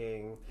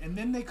barking. and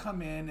then they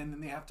come in and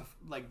then they have to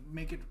like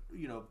make it,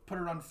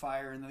 put it on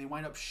fire, and then they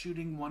wind up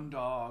shooting one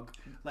dog,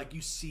 like you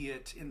see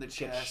it in the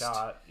Get chest.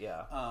 shot,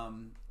 yeah.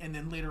 And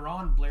then later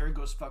on, Blair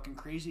goes fucking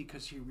crazy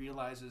because he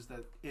realizes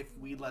that if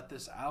we let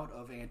this out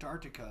of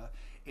Antarctica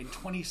in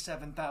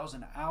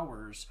 27,000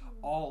 hours,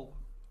 all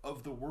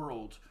of the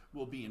world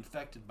will be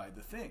infected by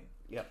the thing.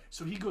 Yep.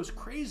 So he goes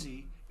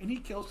crazy and he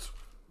kills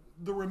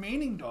the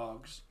remaining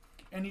dogs,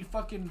 and he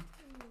fucking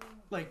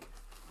like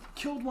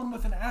killed one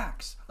with an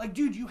axe. Like,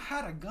 dude, you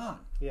had a gun.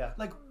 Yeah.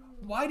 Like,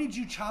 why did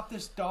you chop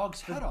this dog's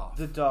head off?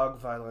 The dog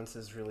violence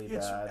is really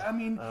It's, bad. I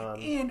mean,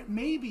 and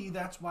maybe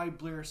that's why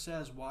Blair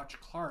says watch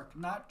Clark,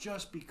 not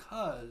just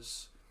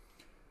because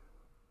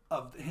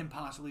of him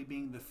possibly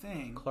being the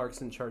thing.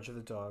 Clark's in charge of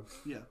the dogs.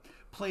 Yeah,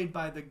 played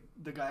by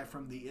the guy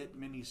from the It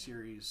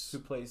miniseries, Who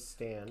plays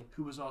Stan?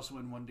 who was also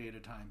in One Day at a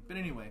Time. But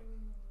anyway,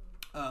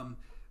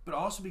 but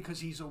also because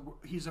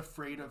he's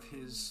afraid of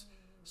his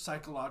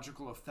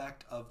psychological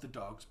effect of the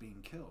dogs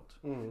being killed.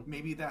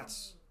 Maybe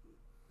that's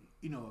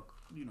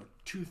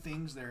two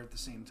things there at the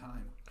same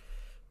time.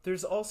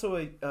 There's also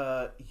a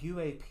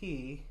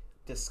UAP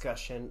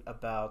discussion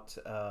about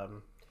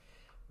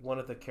one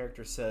of the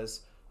characters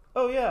says,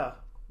 "Oh yeah,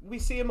 we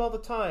see them all the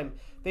time.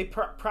 They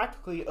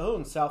practically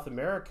own South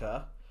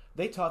America.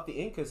 They taught the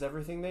Incas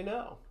everything they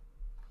know."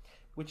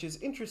 Which is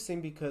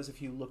interesting because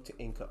if you look to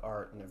Inca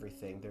art and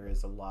everything, there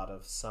is a lot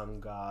of sun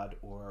god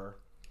or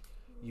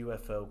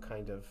UFO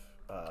kind of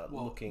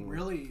looking.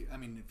 Really, I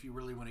mean, if you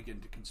really want to get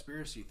into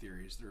conspiracy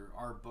theories, there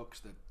are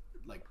books that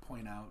like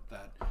point out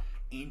that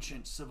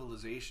ancient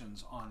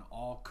civilizations on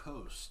all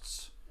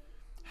coasts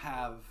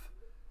have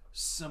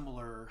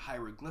similar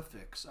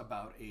hieroglyphics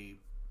about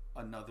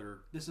another.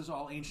 This is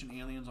all Ancient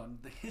Aliens on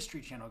the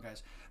History Channel,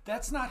 guys.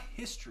 That's not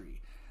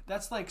history.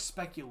 That's like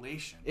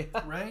speculation,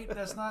 right?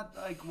 That's not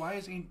like why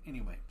is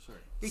anyway. Sorry.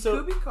 It So-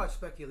 could be called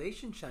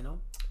Speculation Channel.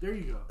 There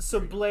you go. So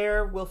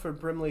Blair Wilford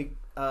Brimley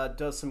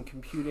does some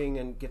computing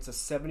and gets a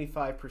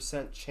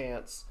 75%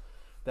 chance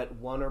that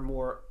one or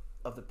more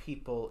of the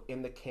people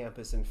in the camp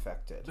is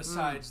infected.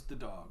 Besides the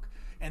dog,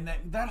 and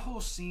that whole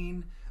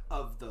scene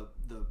of the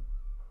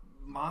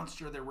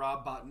monster that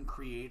Rob Bottin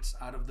creates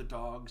out of the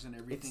dogs and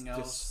everything It's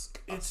else,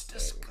 disgusting. it's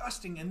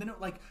disgusting. And then it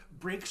like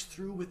breaks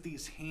through with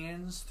these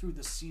hands through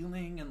the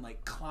ceiling and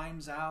like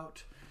climbs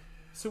out.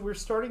 So we're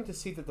starting to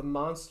see that the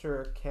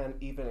monster can't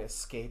even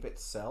escape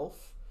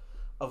itself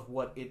of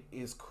what it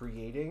is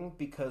creating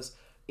because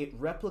it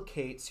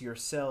replicates your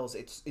cells.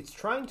 It's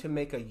trying to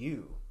make a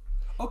you.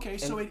 Okay,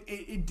 so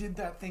it did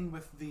that thing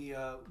with the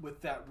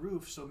with that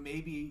roof. So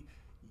maybe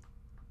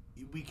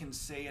we can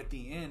say at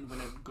the end when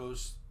it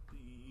goes,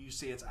 you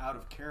say it's out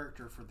of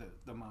character for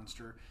the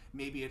monster.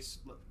 Maybe it's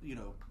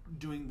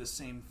doing the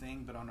same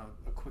thing but on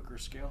a quicker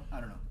scale. I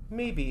don't know.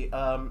 Maybe.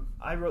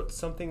 I wrote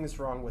something's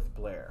wrong with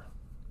Blair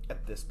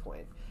at this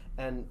point.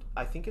 And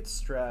I think it's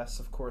stress.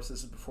 Of course, this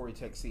is before he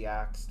takes the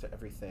axe to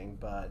everything,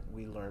 but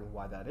we learn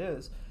why that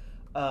is.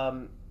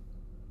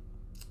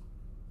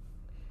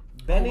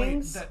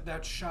 Bennings.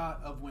 That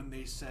shot of when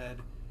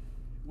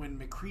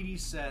MacReady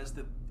says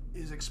that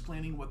is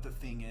explaining what the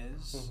thing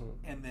is,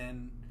 and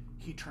then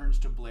he turns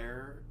to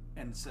Blair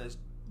and says,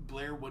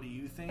 "Blair, what do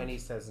you think?" And he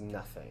says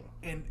nothing.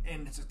 And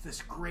it's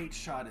this great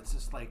shot. It's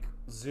just like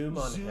zoom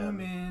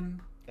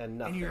in, and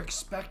nothing. and you're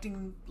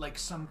expecting like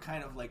some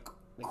kind of like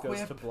it quip,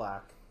 goes to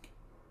black.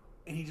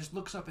 and he just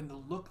looks up, and the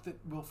look that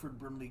Wilford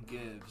Brimley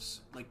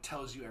gives like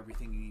tells you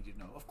everything you need to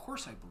know. Of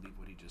course, I believe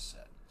what he just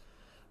said.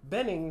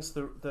 Bennings,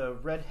 the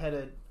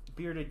red-headed,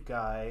 bearded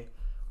guy,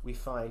 we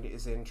find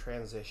is in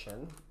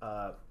transition.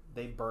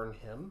 They burn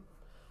him.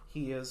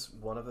 He is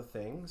one of the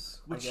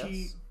things. Which I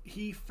guess.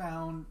 he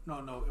found.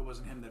 No, it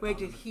wasn't him that. Wait,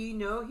 found did he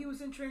know he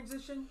was in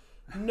transition?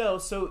 No,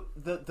 so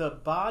the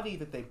body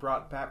that they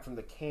brought back from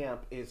the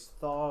camp is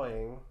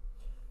thawing,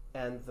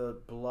 and the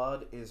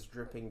blood is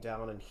dripping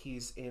down, and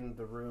he's in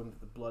the room that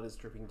the blood is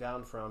dripping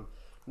down from.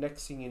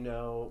 Next thing you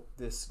know,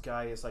 this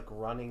guy is like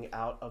running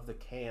out of the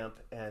camp,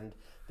 and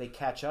they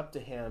catch up to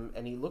him,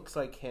 and he looks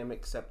like him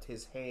except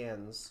his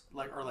hands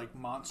are like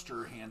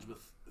monster hands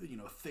with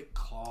thick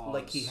claws.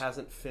 like he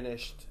hasn't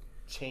finished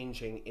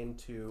changing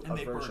into And a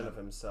they burn version him. of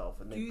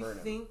himself, and Do they you burn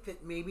him. think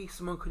that maybe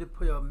someone could have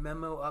put a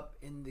memo up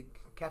in the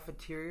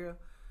cafeteria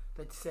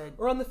that said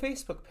Or on the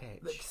Facebook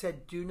page.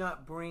 "Do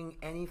not bring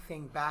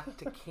anything back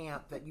to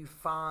camp that you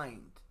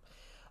find"?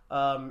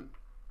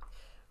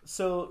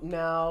 So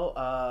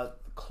now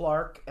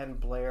Clark and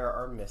Blair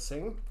are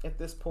missing at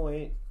this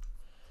point.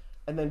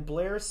 And then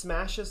Blair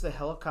smashes the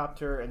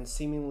helicopter and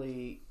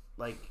seemingly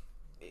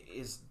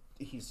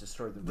he's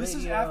destroyed the radio. This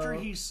is after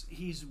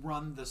he's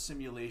run the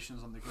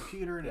simulations on the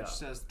computer, and it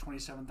says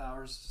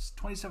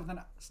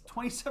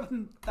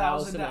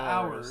 27,000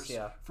 hours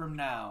from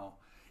now.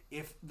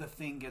 If the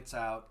thing gets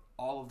out,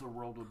 all of the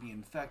world will be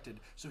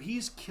infected. So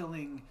he's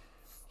killing.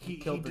 He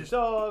killed the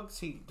dogs.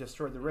 He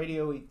destroyed the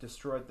radio. He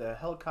destroyed the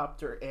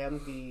helicopter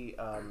and the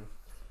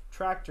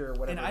tractor.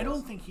 Whatever. And I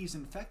don't think he's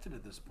infected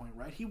at this point,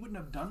 right? He wouldn't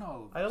have done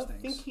all of those I don't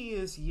things. think he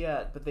is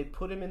yet, but they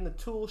put him in the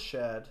tool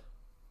shed.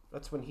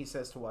 That's when he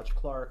says to watch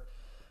Clark.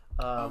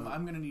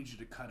 I'm going to need you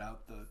to cut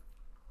out the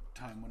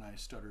time when I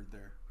stuttered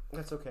there.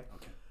 That's okay.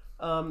 Okay.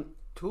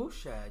 Tool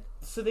shed.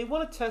 So they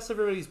want to test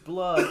everybody's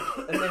blood,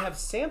 and they have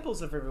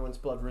samples of everyone's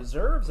blood,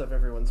 reserves of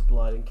everyone's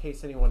blood, in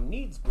case anyone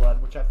needs blood,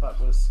 which I thought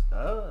was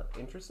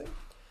interesting.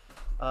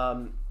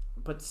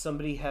 But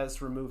somebody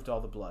has removed all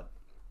the blood.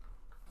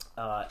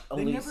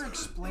 They never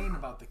explain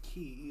about the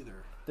key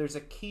either. There's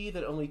a key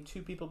that only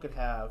 2 people could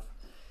have.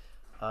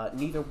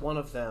 Neither one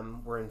of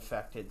them were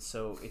infected,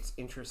 so it's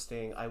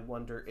interesting. I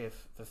wonder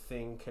if the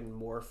thing can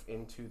morph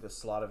into the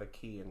slot of a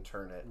key and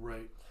turn it.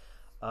 Right.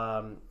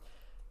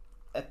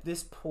 At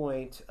this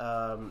point,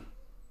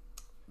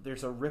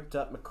 there's a ripped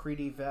up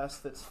MacReady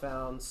vest that's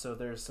found, so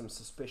there's some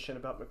suspicion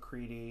about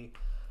MacReady.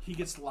 He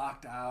gets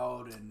locked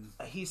out, and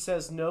he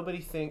says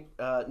nobody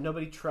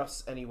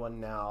trusts anyone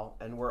now,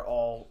 and we're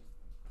all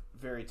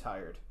very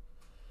tired.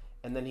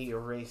 And then he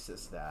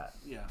erases that.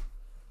 Yeah.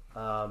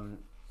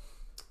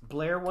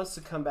 Blair wants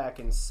to come back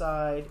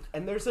inside,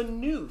 and there's a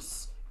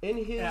noose in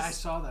his. Yeah, I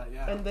saw that.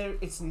 Yeah. And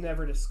it's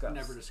never discussed.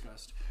 Never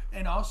discussed.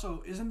 And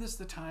also, isn't this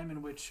the time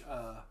in which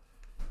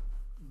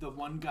the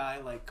one guy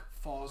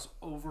falls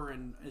over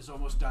and is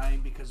almost dying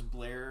because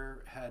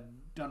Blair had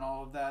done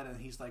all of that, and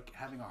he's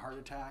having a heart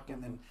attack,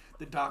 and then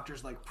the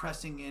doctor's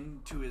pressing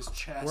into his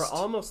chest. We're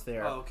almost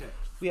there. Oh, okay.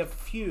 We have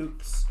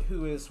Fuchs,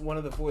 who is one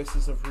of the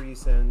voices of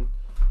reason.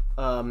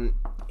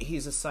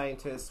 He's a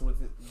scientist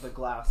with the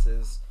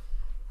glasses.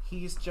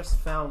 He's just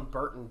found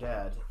Burton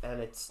dead, and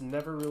it's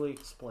never really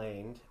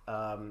explained.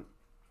 Then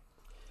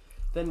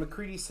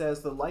MacReady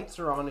says the lights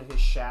are on in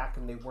his shack,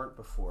 and they weren't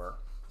before.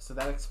 So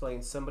that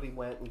explains somebody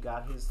went and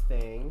got his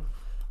thing.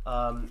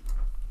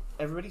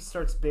 Everybody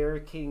starts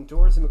barricading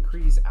doors, and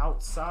MacReady's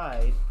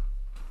outside,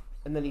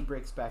 and then he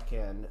breaks back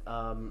in.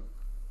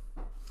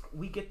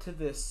 We get to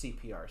this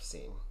CPR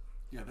scene.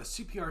 Yeah, the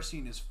CPR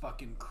scene is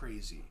fucking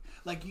crazy.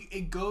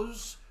 It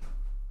goes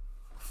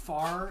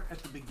far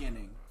at the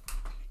beginning,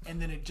 and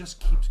then it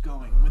just keeps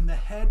going. When the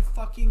head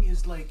fucking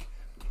is like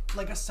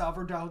a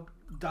Salvador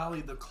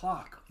Dali, the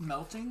clock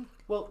melting.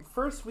 Well,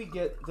 first we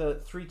get the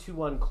 3, 2,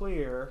 1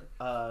 clear.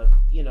 What are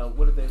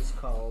those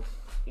called?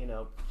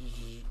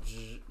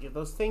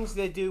 Those things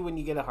they do when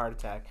you get a heart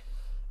attack.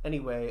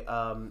 Anyway,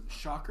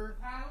 Shocker.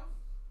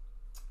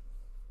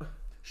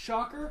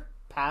 Shocker.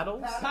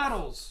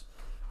 Paddles.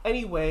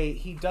 Anyway,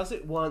 he does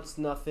it once,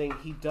 nothing.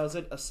 He does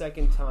it a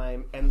second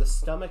time, and the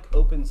stomach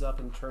opens up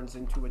and turns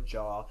into a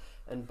jaw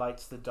and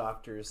bites the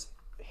doctor's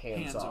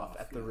hands off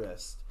at the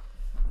wrist.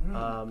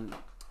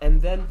 And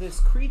then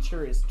this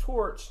creature is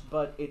torched,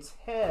 but its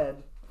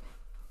head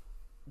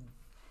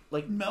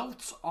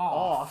melts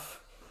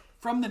off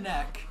from the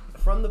neck,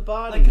 from the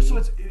body. So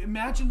it's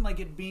imagine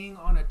it being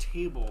on a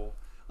table,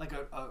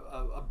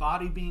 a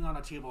body being on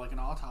a table, like an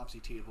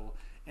autopsy table,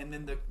 and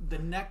then the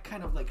neck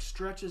kind of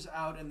stretches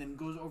out and then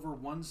goes over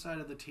one side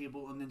of the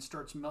table and then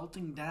starts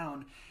melting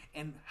down.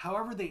 And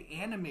however they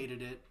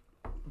animated it,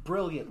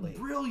 brilliantly.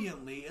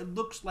 It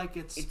looks like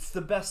It's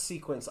the best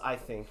sequence, I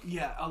think.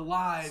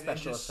 alive Special and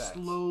just effects.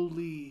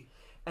 slowly.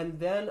 And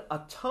then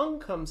a tongue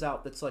comes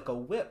out that's like a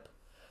whip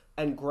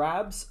and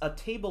grabs a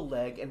table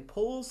leg and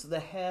pulls the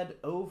head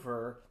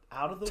over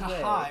out of the To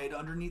way. hide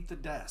underneath the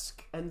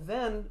desk. And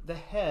then the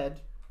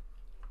head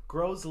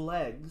grows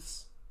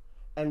legs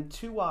and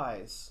two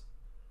eyes.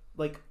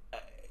 Like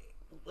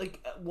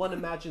one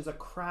imagines a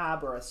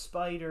crab or a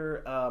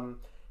spider,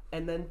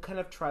 and then kind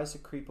of tries to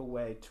creep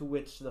away, to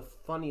which the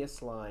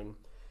funniest line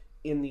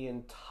in the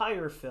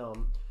entire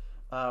film,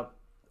 I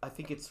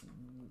think it's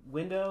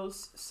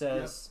Windows,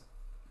 says,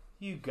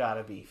 "You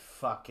gotta be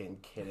fucking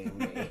kidding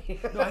me."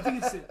 No, I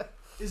think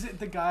is it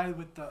the guy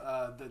with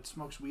the that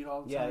smokes weed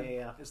all the time?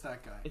 Yeah. It's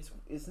that guy.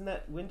 Isn't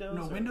that Windows?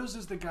 No, or- Windows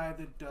is the guy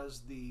that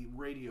does the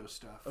radio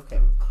stuff. Okay.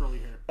 The curly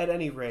hair. At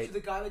any So rate, the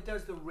guy that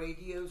does the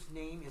radio's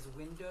name is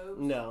Windows?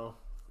 no.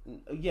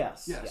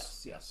 Yes.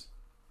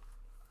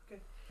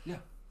 Okay. Yeah.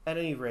 At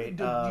any rate,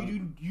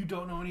 You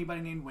don't know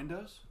anybody named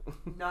Windows?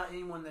 Not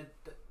anyone that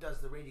does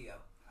the radio.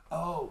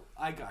 Oh,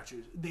 I got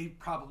you. They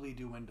probably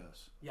do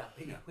Windows. Yeah,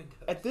 Yeah. Windows.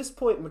 at this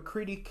point,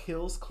 McCready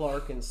kills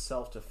Clark in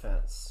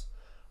self-defense,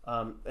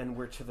 and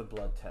we're to the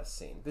blood test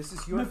scene. This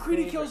is your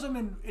McCready favorite- kills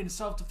him in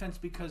self-defense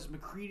because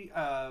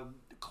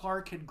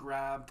Clark had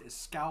grabbed a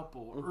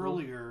scalpel Mm-hmm.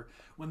 earlier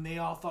when they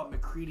all thought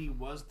McCready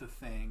was the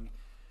thing.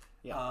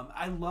 Yeah.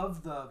 I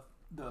love the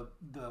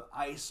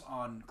ice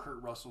on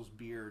Kurt Russell's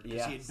beard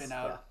because he had Yes, been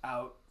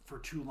out for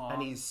too long,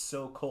 and he's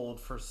so cold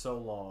for so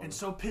long. and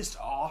so pissed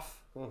off.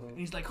 Mm-hmm. And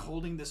he's like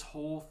holding this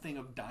whole thing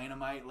of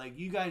dynamite, like,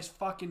 you guys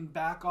fucking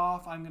back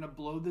off. I'm gonna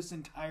blow this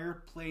entire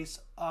place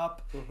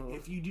up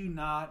if you do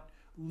not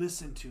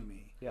listen to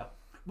me. Yeah.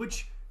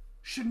 Which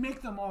should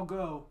make them all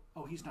go,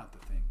 oh, he's not the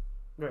thing,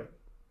 Right.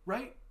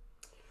 right?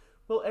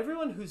 Well,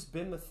 everyone who's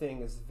been the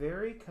thing is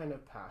very kind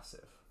of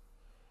passive.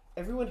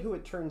 Everyone who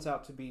it turns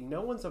out to be,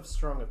 no one's of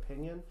strong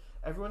opinion.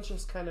 Everyone's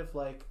just kind of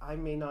like, I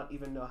may not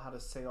even know how to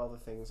say all the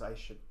things I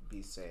should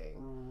be saying.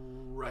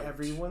 Right.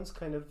 Everyone's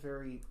kind of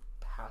very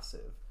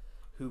passive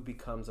who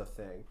becomes a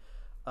thing.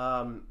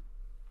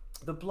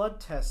 The blood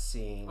test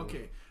scene.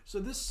 Okay, so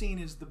this scene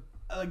is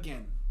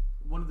again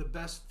one of the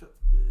best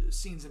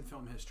scenes in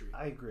film history.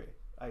 I agree.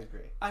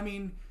 I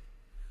mean,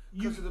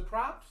 Because of the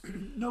props?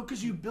 no,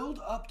 because you build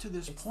up to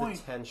this It's point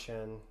the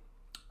tension.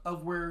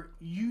 of where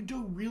you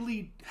do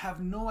really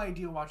have no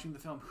idea watching the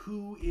film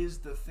who is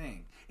the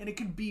thing, and it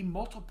can be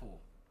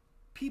multiple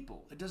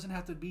people. It doesn't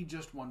have to be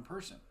just one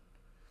person.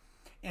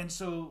 And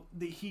so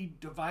he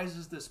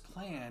devises this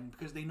plan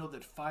because they know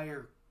that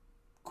fire,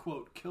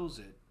 quote, kills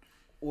it,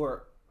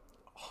 Or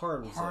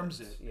harms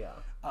it. Yeah.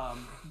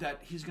 That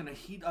he's going to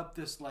heat up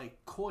this like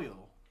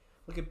coil,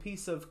 Like a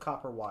piece of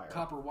copper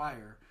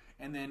wire.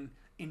 and then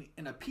in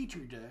a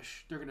petri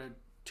dish they're going to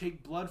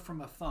take blood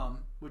from a thumb,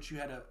 which you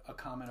had a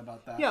comment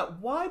about that. Yeah,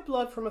 why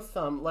blood from a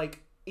thumb?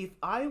 Like, if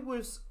I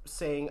was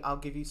saying I'll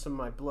give you some of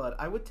my blood,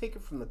 I would take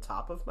it from the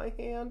top of my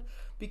hand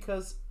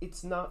because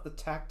it's not the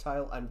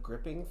tactile, I'm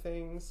gripping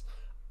things.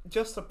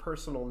 Just a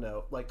personal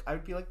note. Like, I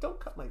would be like, don't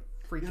cut my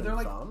freaking Yeah, they're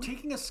like thumb.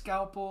 taking a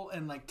scalpel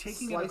and like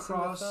taking Slicing it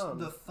across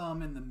the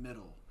thumb. in the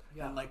middle,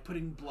 Yeah. and like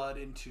putting blood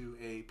into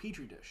a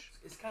petri dish.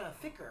 It's kind of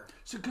thicker.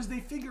 So because they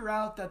figure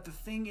out that the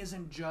thing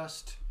isn't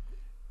just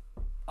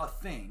a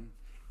thing,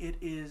 it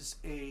is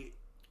a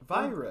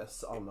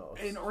Virus,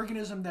 almost. an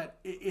organism that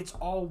it's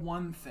all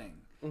one thing.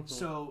 Mm-hmm.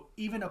 So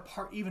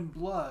even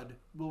blood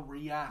will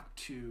react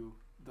to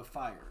the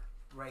fire.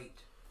 Right.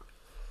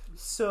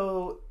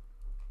 So,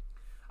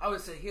 I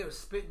would say, here,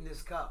 spit in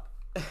this cup.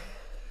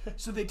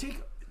 So they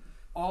take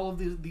all of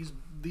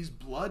these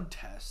blood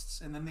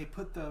tests, and then they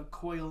put the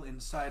coil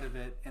inside of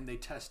it, and they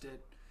test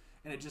it,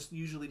 and it just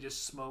usually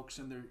just smokes,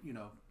 and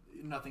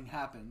nothing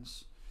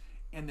happens,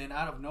 and then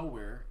out of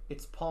nowhere,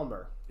 it's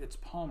Palmer. it's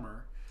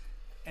Palmer,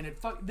 and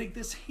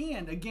this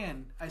hand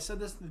again. I said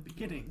this in the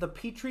beginning. The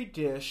petri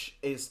dish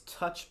is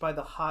touched by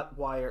the hot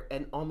wire,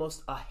 and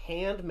almost a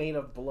hand made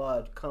of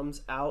blood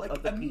comes out Like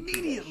of the petri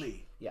immediately.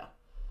 dish. Yeah.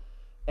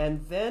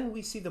 And then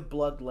we see the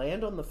blood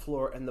land on the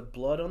floor, and the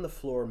blood on the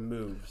floor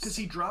moves. Because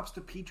he drops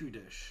the petri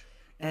dish,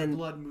 and And- the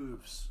blood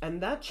moves.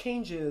 And that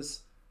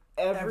changes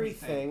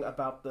everything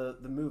about the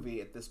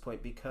movie at this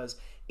point, because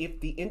if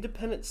the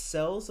independent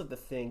cells of the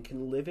thing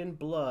can live in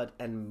blood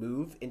and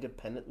move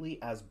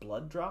independently as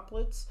blood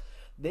droplets,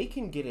 they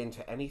can get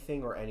into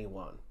anything or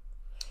anyone.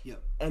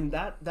 Yep. And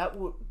that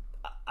would,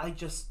 I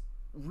just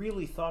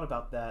really thought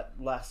about that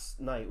last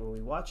night when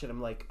we watched it.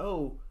 I'm like,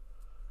 oh,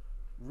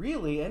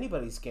 really,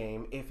 anybody's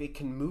game if it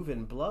can move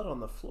in blood on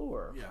the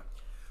floor. Yeah.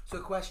 So,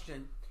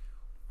 question: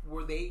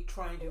 were they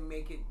trying to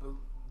make it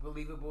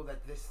believable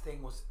that this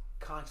thing was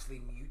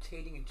constantly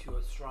mutating into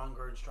a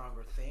stronger and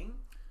stronger thing?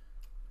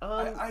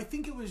 I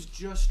think it was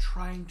just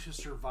trying to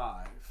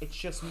survive. It's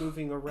just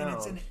moving around. And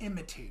it's an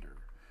imitator.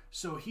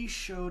 So he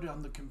showed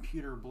on the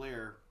computer,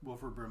 Blair,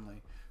 Wilford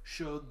Brimley,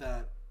 showed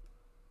that,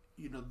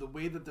 the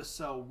way that the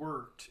cell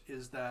worked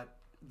is that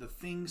the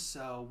thing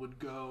cell would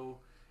go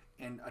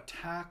and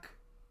attack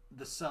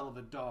the cell of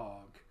a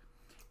dog.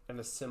 and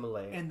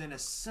assimilate. and then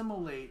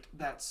assimilate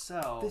that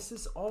cell. This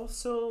is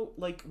also,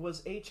 like,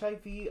 was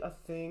HIV a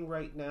thing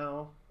right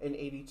now in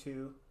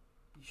 82?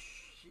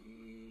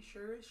 She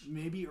sure is.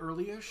 Maybe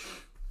early-ish.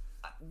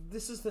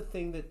 This is the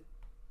thing that...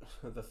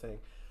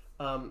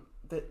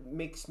 that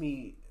makes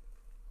me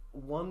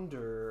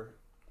wonder...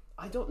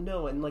 I don't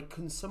know, and, like,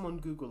 can someone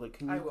Google it?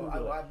 Can you Google I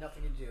will. it? I have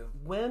nothing to do.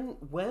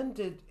 When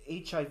did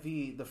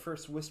HIV, the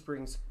first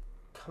whisperings,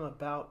 come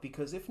about?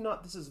 Because if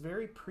not, this is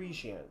very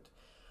prescient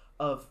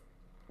of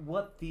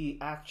what the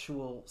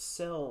actual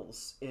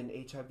cells in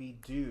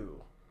HIV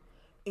do.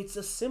 It's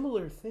a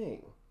similar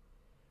thing.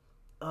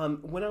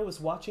 When I was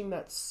watching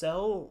that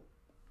cell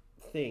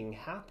thing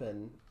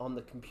happen on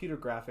the computer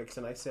graphics,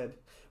 and I said,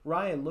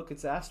 Ryan, look,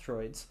 it's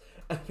asteroids.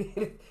 I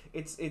mean,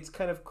 it's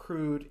kind of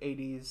crude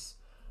 80s.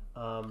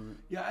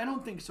 Yeah, I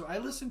don't think so. I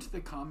listened to the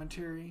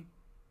commentary.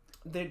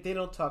 They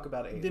don't talk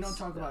about AIDS. They don't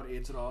talk about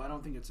AIDS at all. I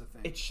don't think it's a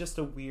thing. It's just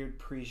a weird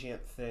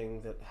prescient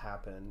thing that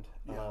happened.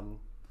 Yeah.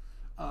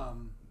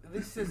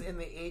 This is in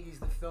the 80s.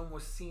 The film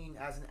was seen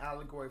as an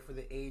allegory for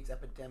the AIDS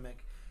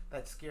epidemic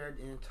that scared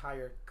an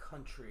entire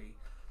country.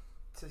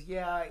 It says,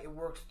 yeah, it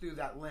works through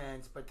that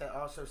lens, but that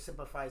also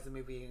simplifies the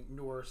movie and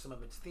ignores some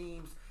of its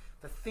themes.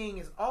 The thing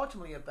is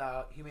ultimately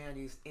about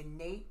humanity's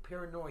innate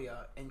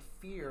paranoia and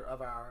fear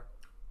of our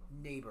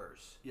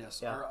neighbors.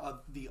 Yes, Yeah. or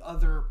the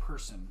other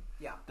person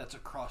Yeah. that's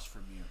across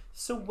from you.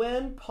 So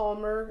when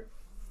Palmer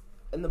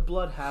and the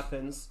blood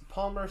happens,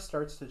 Palmer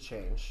starts to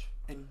change.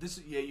 And this,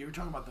 yeah, you were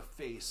talking about the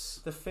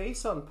face. The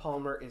face on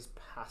Palmer is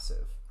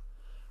passive.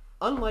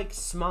 Unlike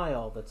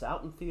Smile, that's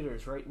out in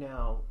theaters right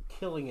now,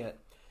 killing it,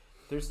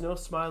 there's no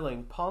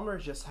smiling. Palmer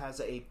just has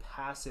a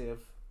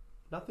passive,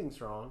 nothing's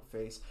wrong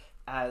face,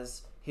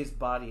 as his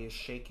body is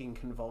shaking,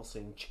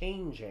 convulsing,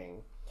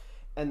 changing.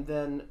 And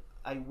then,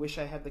 I wish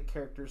I had the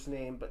character's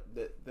name, but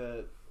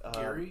the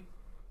Gary,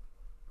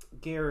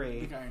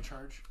 Gary, the guy in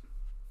charge.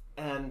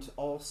 and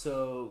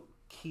also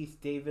Keith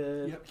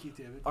David, Yep, Keith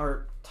David.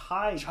 are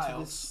tied to the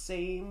Childs.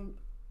 same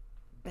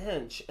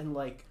bench and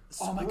like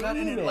Oh my god!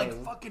 And it like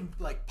fucking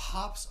like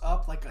pops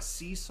up like a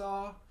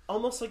seesaw.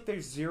 almost like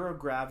there's zero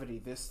gravity.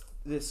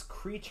 This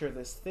creature,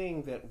 this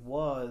thing that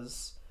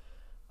was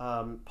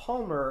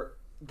Palmer,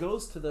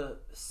 goes to the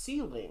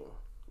ceiling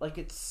like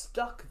it's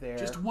stuck there.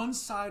 Just one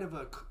side of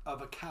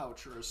a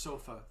couch or a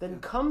sofa. Then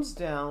comes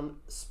down,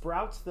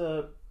 sprouts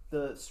the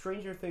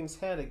Stranger Things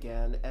head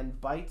again, and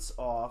bites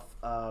off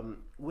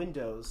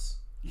Window's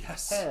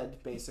Yes. head,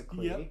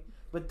 basically. Yep.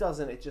 But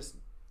doesn't. It just...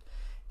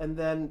 And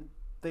then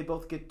they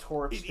both get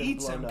torched It and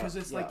eats blown him because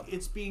up. it's like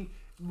it's being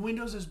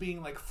Windows is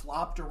being like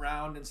flopped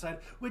around inside.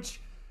 Which,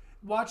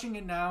 watching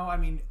it now, I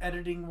mean,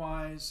 editing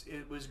wise,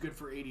 it was good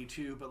for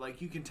 82, but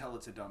like you can tell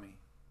it's a dummy.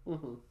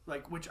 Mm-hmm.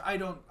 Like, which I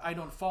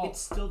don't fault.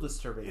 It's still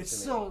disturbing It's to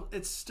still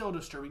it's still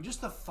disturbing.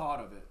 Just the thought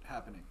of it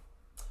happening.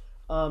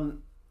 me.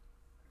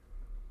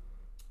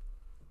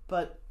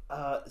 But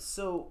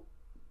so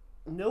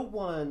no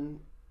one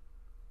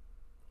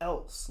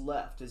else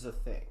left is a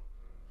thing.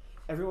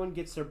 Everyone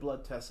gets their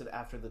blood tested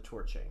after the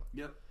torching.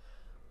 Yep.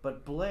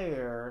 But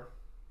Blair,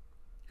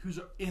 Who's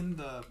in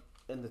the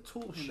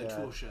tool in shed, the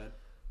tool shed?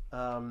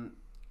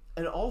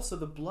 and also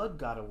the blood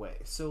got away.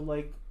 So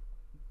like,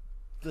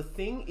 the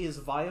thing is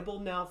viable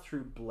now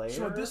through Blair.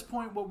 So at this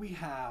point, what we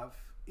have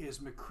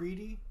is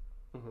McCready,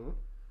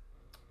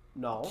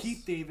 Knowles,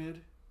 Keith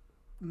David,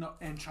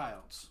 and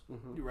Childs.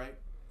 Right?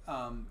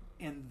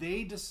 And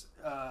they just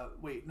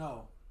wait.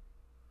 No.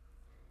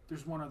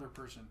 There's one other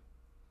person.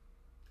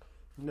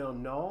 No,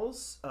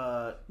 Knowles.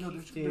 No,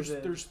 Keith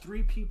David. there's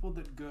three people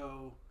that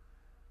go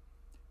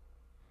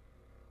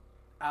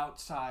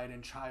outside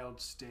and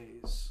Childs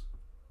stays.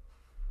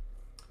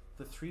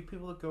 The three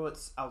people that go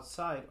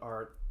outside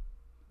are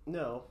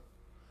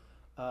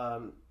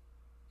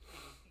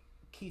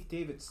Keith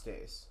David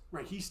stays,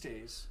 Right, he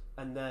stays.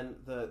 and then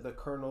the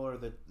colonel or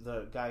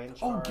the guy in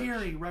Oh, charge.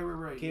 Gary,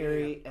 right.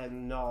 Gary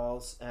and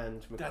Knowles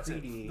and That's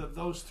it. McCready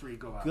Those three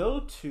go out.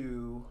 go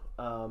to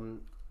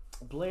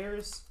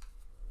Blair's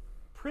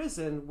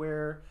prison,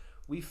 where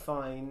we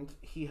find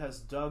he has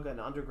dug an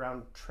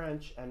underground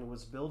trench and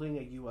was building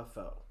a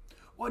UFO.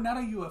 Well, not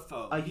a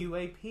UFO. A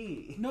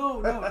UAP.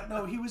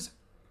 No.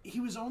 He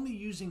was only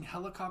using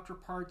helicopter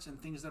parts and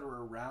things that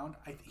were around.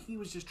 I think he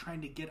was just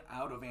trying to get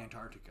out of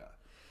Antarctica.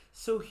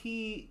 So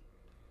he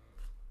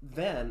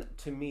then,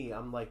 to me,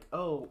 I'm like,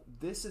 oh,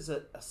 this is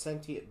a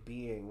sentient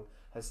being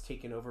has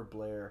taken over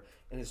Blair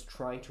and is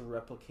trying to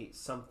replicate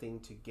something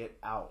to get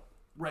out.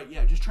 Right,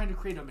 yeah, just trying to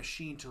create a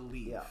machine to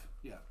leave. Yeah.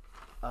 Yeah.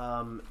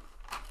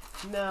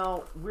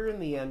 Now, we're in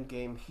the end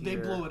game here. They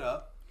blow it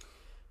up.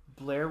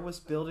 Blair was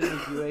building a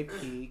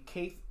UAP.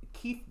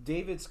 Keith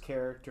David's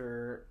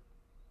character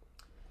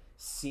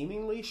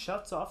seemingly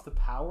shuts off the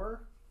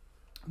power.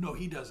 No,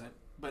 he doesn't.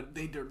 But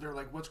they're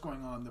like, what's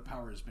going on? The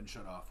power has been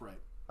shut off,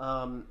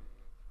 right?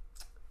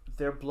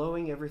 They're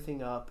blowing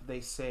everything up.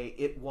 They say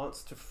it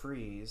wants to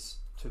freeze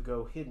to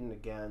go hidden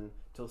again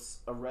till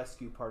a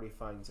rescue party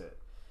finds it,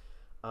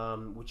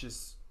 which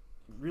is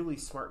really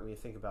smart when you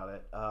think about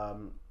it.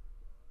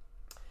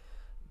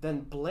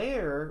 Then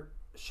Blair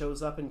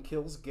shows up and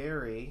kills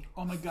Gary.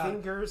 Oh my God!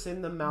 Fingers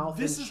in the mouth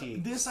This and is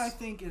cheeks. this I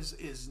think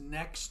is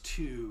next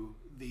to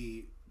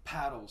the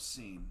paddle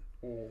scene.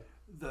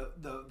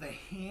 The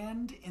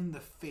hand in the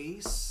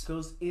face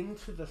goes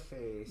into the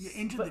face,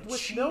 into but the with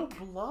cheek. no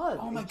blood.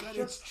 Oh my It's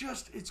God!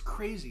 just- It's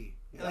crazy.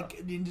 Yeah. Like,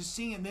 and just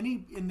seeing, and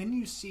then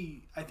you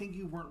see. I think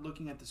you weren't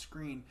looking at the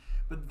screen,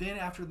 but then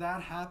after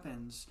that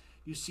happens,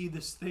 you see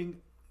this thing,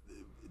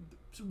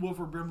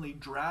 Wilford Brimley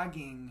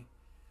dragging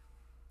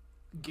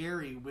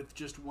Gary with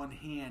just one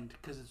hand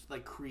because it's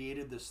like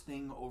created this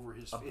thing over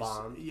his face.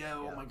 bond. Yeah.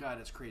 Oh Yeah. my God!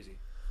 It's crazy.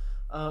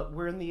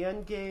 We're in the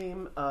end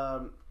game.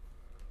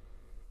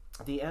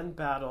 The end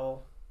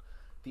battle,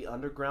 the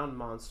underground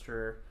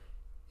monster.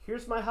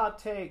 Here's my hot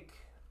take.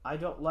 I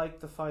don't like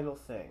the final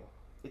thing.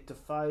 It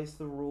defies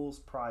the rules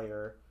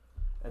prior,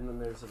 and then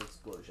there's an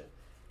explosion.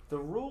 The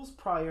rules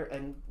prior,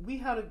 and we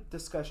had a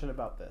discussion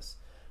about this.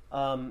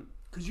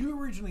 Because you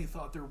originally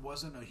thought there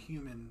wasn't a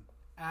human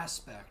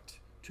aspect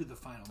to the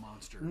final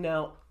monster.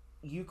 Now,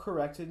 you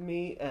corrected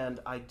me, and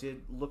I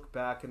did look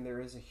back, and there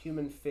is a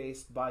human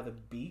face by the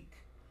beak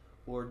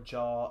or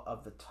jaw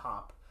of the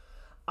top.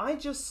 I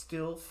just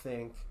still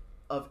think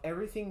of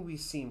everything we've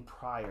seen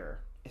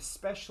prior,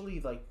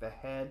 especially like the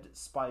head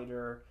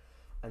spider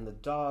and the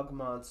dog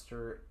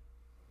monster.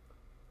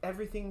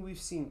 Everything we've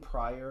seen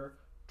prior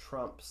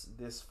trumps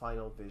this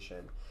final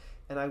vision.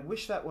 And I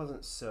wish that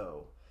wasn't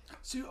so.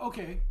 So,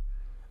 okay,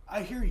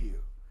 I hear you,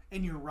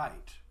 and you're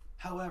right.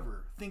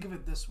 However, think of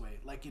it this way,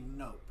 like in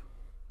Nope.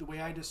 The way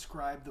I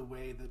described the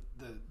way that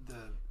the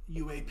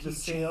UAP The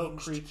sail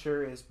changed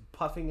creature is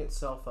puffing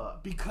itself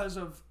up. because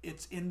of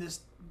it's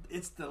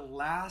the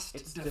last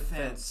It's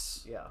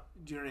defense. Yeah.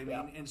 Do you know what I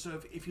mean? Yeah. And so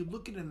if you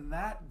look at it in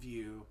that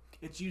view,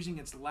 it's using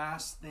its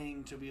last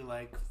thing to be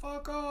like,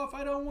 fuck off,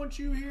 I don't want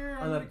you here,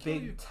 I'm On a gonna kill you.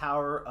 big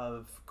tower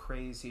of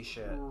crazy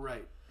shit.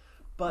 Right.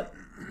 But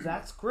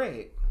that's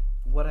great.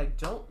 What I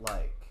don't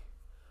like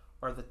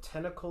are the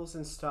tentacles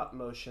in stop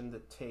motion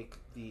that take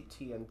the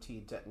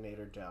TNT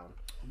detonator down.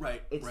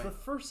 Right. It's right. the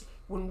first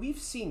when we've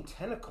seen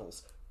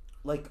tentacles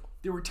like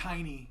They were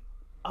tiny.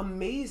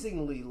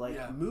 amazingly like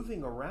Yeah.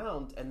 moving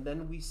around, and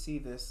then we see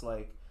this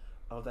like,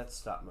 oh, that's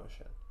stop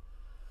motion.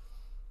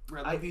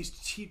 Right, like these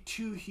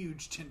two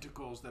huge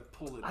tentacles that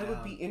pull it down. I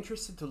would be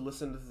interested to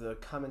listen to the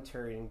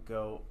commentary and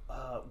go,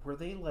 were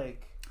they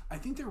like I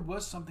think there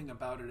was something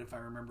about it, if I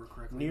remember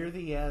correctly. near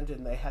the end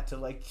and they had to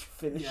like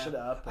finish it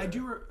up? I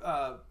do.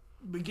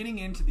 Beginning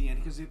into the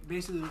end, because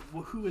basically,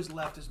 who is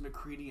left is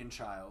McCready and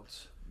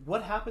Childs.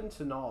 What happened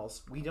to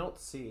Knowles? We don't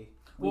see.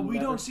 Well, we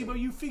never don't see, but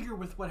you figure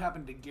with what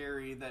happened to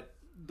Gary that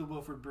the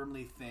Wilford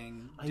Brimley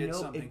thing I did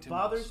know something it to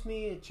bothers Knowles.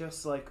 me. It's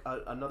just like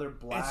another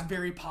black, It's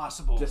very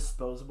possible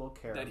disposable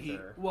character. that he.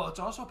 Well, it's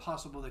also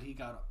possible that he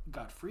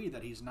got free.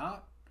 That he's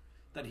not.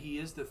 That he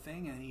is the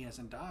thing and he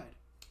hasn't died.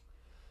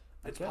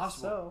 It's I guess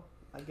possible. so.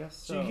 I guess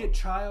so. So you get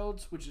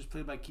Childs, which is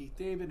played by Keith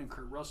David, and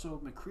Kurt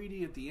Russell,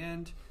 McCready at the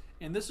end.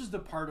 And this is the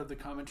part of the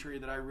commentary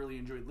that I really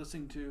enjoyed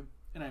listening to,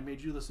 and I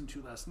made you listen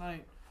to last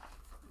night.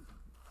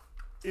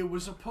 It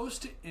was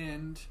supposed to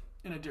end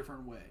in a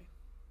different way.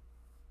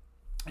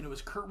 And it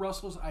was Kurt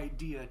Russell's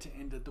idea to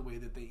end it the way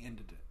that they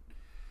ended it.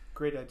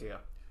 Great idea.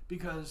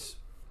 Because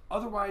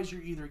otherwise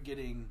you're either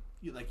getting,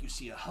 you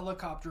see a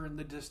helicopter in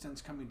the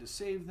distance coming to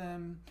save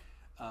them.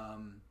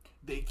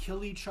 They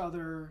kill each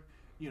other.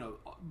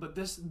 But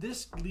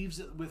this leaves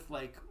it with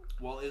like,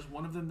 well, is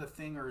one of them the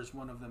thing or is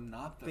one of them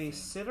not the thing? They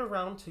sit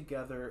around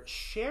together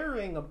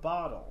sharing a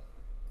bottle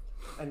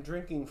and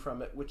drinking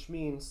from it, which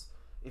means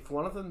if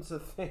one of them's a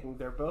thing,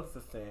 they're both the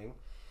thing.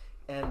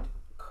 And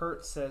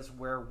Kurt says,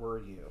 "Where were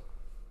you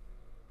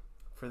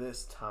for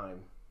this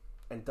time?"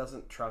 and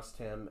doesn't trust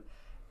him.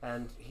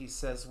 And he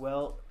says,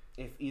 "Well,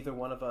 if either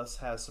one of us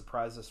has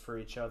surprises for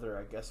each other,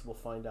 I guess we'll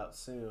find out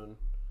soon.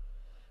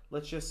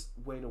 Let's just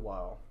wait a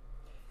while."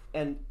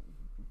 And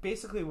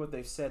basically what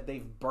they've said,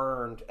 they've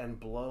burned and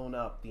blown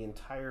up the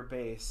entire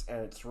base,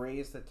 and it's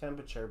raised the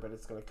temperature, but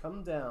it's going to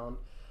come down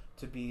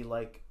to be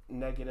like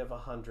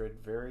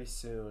 -100 very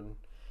soon.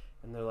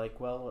 And they're like,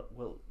 well,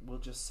 we'll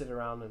just sit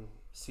around and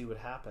see what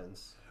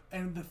happens.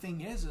 And the thing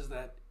is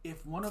that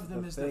if one of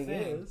them is the thing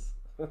thing, is,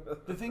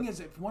 the thing is,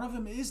 if one of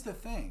them is the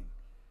thing,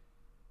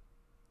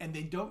 and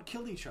they don't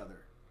kill each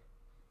other,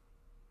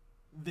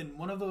 then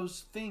one of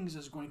those things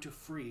is going to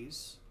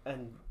freeze,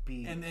 and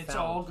it's found.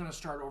 all going to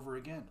start over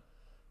again.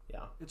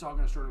 Yeah. It's all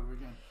going to start over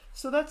again.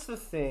 So that's the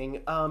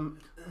thing.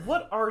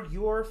 What are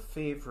your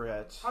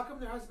favorite? How come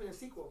there hasn't been a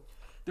sequel?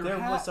 There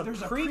was a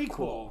there's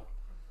prequel.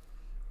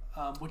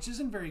 Which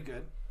isn't very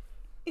good.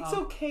 It's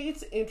okay.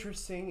 It's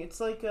interesting. It's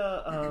like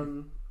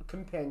a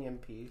companion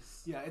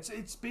piece. Yeah,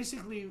 it's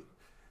basically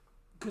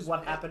because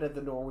What happened at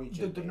the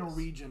Norwegian the base.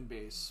 Norwegian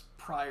base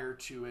prior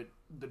to it,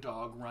 the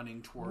dog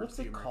running towards What's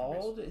the it American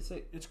called? base. Is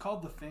it? It's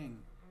called The Thing.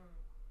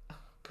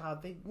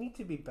 God, they need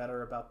to be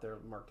better about their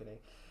marketing.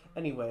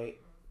 Anyway,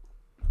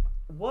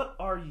 what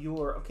are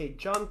your... Okay,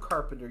 John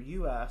Carpenter.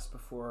 You asked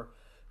before,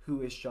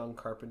 who is John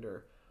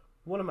Carpenter?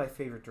 One of my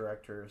favorite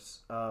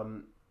directors.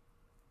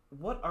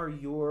 What are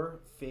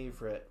your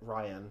favorite,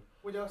 Ryan,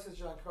 What else has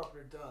John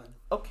Carpenter done?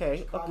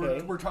 Okay.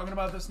 We're talking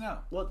about this now.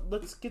 Well,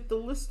 let's get the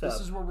list up.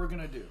 This is what we're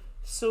gonna do.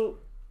 So,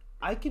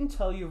 I can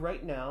tell you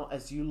right now,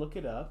 as you look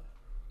it up,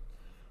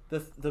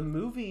 the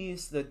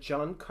movies that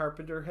John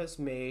Carpenter has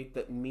made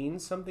that mean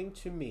something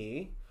to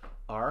me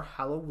are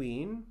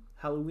Halloween,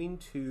 Halloween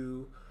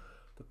 2,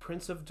 The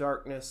Prince of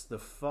Darkness, The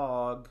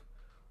Fog,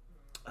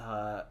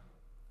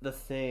 The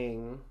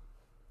Thing.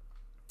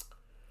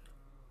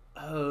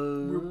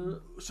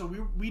 So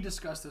we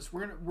discussed this.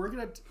 We're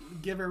gonna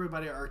give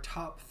everybody our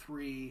top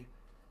 3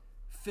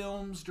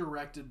 films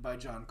directed by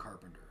John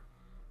Carpenter.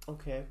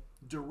 Okay.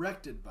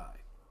 Directed by.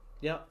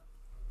 Yep.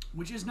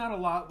 Which is not a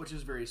lot, which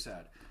is very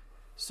sad.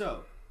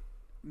 So,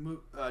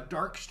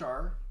 Dark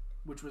Star,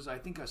 which was, I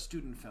think, a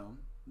student film.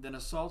 Then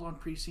Assault on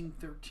Precinct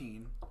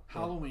 13.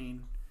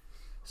 Halloween.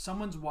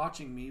 Someone's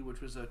Watching Me, which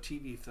was a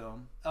TV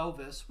film.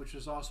 Elvis, which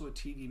was also a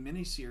TV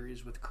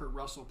miniseries with Kurt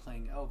Russell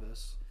playing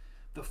Elvis.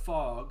 The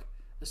Fog.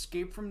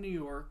 Escape from New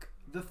York.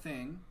 The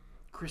Thing.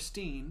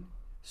 Christine.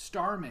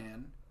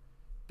 Starman.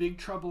 Big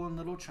Trouble in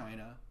Little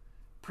China.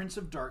 Prince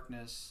of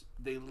Darkness.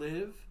 They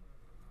Live.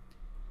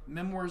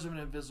 Memoirs of an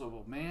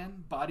Invisible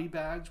Man, Body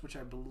Bags, which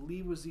I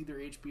believe was either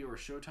HBO or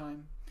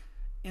Showtime,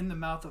 In the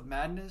Mouth of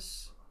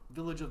Madness,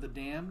 Village of the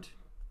Damned,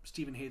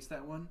 Stephen hates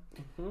that one,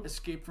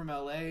 Escape from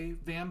LA,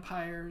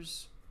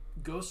 Vampires,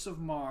 Ghosts of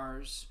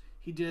Mars.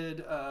 He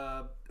did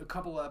a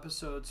couple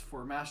episodes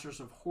for Masters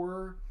of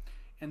Horror,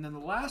 and then the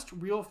last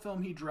real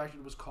film he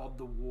directed was called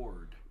The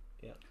Ward.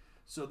 Yeah.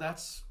 So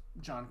that's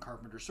John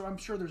Carpenter. So I'm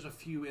sure there's a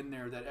few in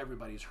there that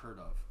everybody's heard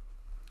of.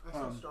 I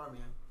saw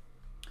Starman.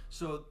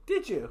 So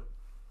did you?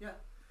 Yeah,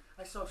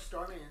 I saw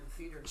Starman in the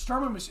theater.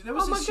 Starman was. That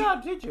was Oh my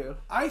God! Did you?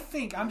 I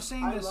think I'm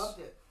saying I this loved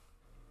it.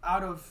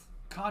 out of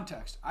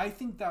context. I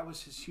think that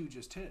was his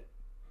hugest hit.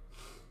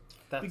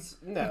 That's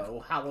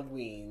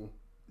Halloween.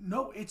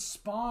 No, it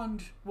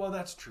spawned. Well,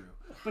 that's true,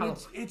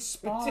 but it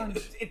spawned.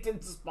 It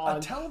did spawn a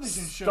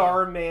television show.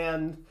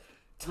 Starman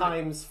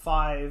times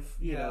 5.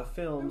 You Yeah. know,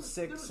 films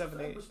There 6, was 7,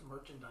 8. was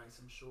merchandise,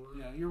 I'm sure.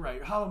 Yeah, you're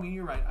right. Halloween,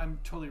 you're right. I'm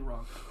totally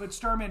wrong. But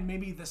Starman may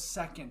be the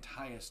second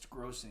highest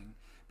grossing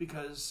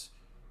because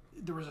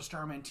there was a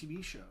Starman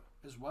TV show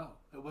as well.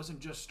 It wasn't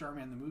just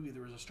Starman the movie.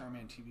 There was a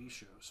Starman TV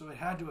show, so it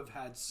had to have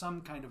had some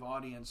kind of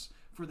audience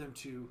for them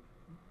to,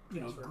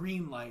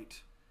 green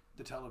light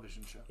the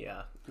television show.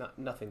 Yeah,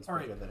 nothing's All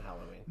bigger right. than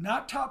Halloween.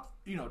 Not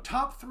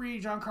top 3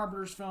 John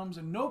Carpenter's films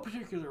in no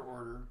particular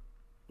order.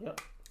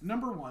 Yep.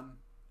 Number 1,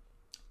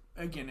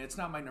 again, it's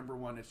not my number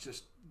 1. It's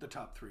just the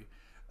top 3.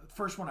 The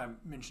first one I'm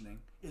mentioning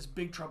is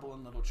Big Trouble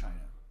in Little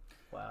China.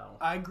 Wow.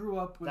 I grew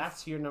up with.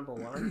 That's your number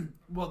 1?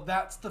 Well,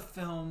 that's the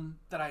film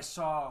that I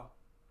saw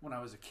when I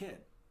was a kid.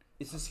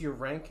 Is this your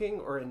ranking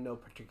or in no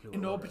particular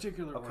In no order?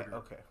 particular order.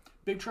 Okay.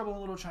 Big Trouble in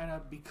Little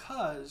China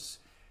because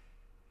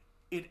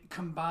it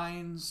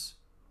combines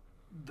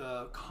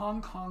the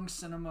Hong Kong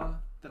cinema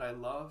that I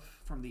love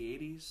from the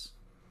 80s.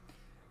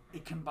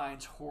 It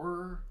combines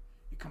horror.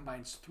 It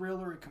combines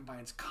thriller. It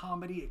combines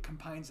comedy. It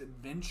combines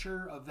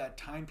adventure of that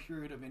time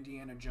period of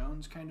Indiana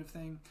Jones kind of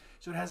thing.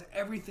 So it has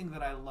everything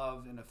that I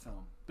love in a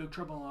film. Big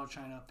Trouble in Little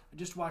China. I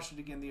just watched it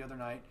again the other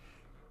night.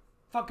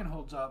 Fucking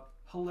holds up.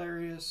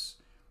 Hilarious.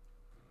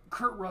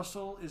 Kurt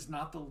Russell is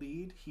not the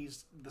lead.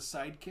 He's the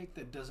sidekick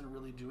that doesn't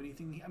really do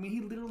anything. I mean,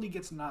 he literally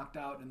gets knocked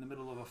out in the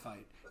middle of a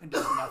fight and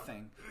does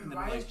nothing. And then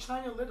Why is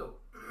China little?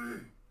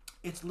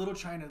 it's Little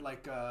China,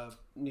 like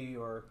New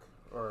York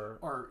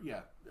or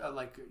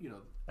like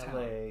town.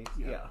 LA.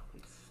 Yeah.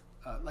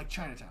 Like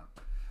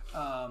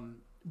Chinatown.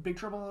 Big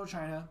Trouble in Little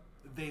China.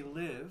 They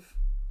Live.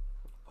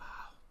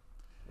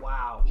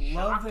 Wow. Love They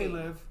Shocking.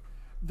 Live.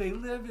 They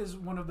Live is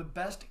one of the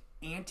best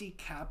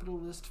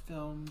anti-capitalist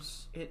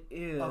films It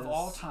is. of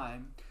all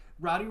time.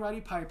 Roddy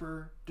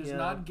Piper does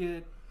not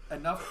get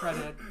enough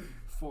credit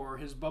for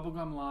his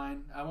bubblegum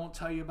line. I won't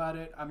tell you about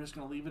it. I'm just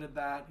going to leave it at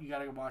that. You got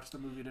to watch the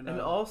movie to know. And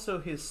also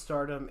his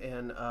stardom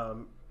in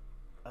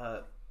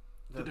the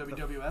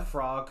WWF?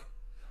 Frog.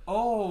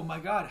 Oh my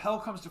God, Hell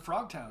Comes to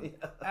Frogtown.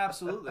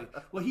 Absolutely.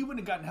 Well, he wouldn't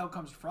have gotten Hell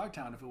Comes to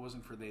Frogtown if it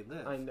wasn't for They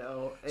Live. I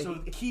know.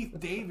 So Keith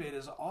David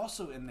is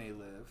also in They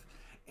Live,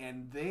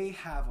 and they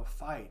have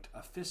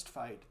a fist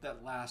fight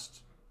that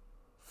lasts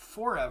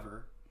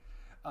forever.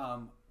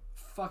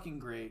 Fucking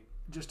great,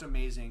 just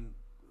amazing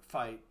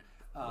fight.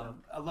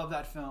 I love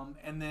that film.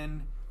 And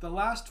then the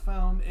last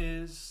film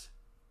is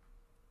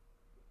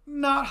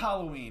not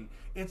Halloween.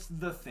 It's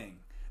The Thing.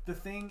 The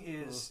Thing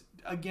is,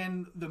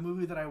 again, the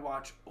movie that I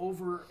watch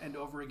over and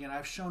over again.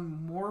 I've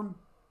shown more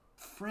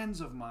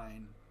friends of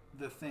mine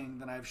The Thing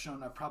than I've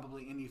shown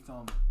probably any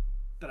film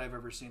that I've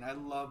ever seen. I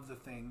love The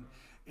Thing.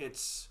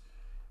 It's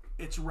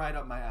right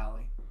up my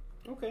alley.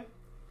 Okay.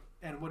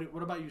 And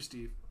what about you,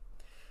 Steve?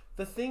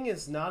 The Thing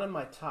is not in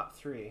my top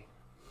 3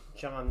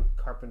 John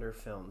Carpenter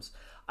films.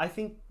 I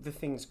think The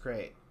Thing's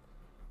great.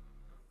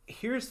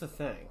 Here's the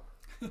thing.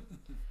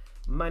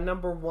 My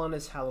number 1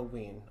 is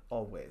Halloween,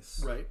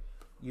 always. Right.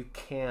 You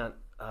can't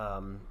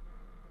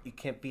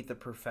beat the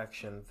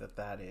perfection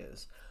that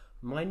is.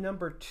 My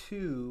number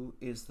 2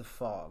 is The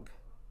Fog.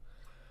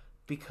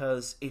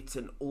 because it's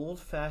an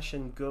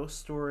old-fashioned ghost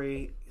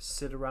story.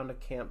 Sit around a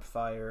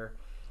campfire.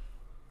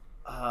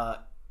 I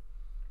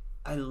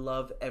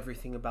love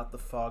everything about The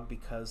Fog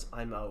because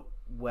I'm a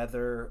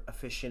weather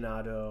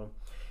aficionado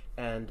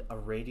and a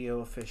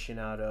radio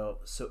aficionado.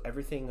 So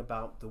everything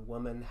about the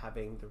woman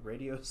having the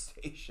radio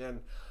station,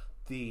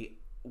 the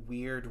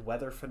weird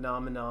weather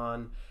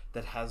phenomenon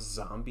that has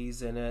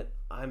zombies in it,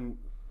 I'm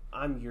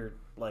your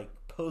like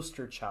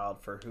poster child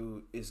for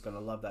who is going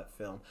to love that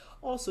film.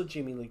 Also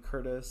Jamie Lee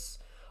Curtis,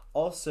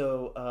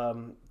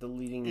 also the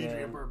leading Adrienne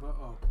man. Barbeau.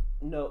 Oh.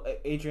 No,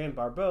 Adrienne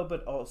Barbeau,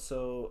 but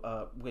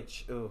also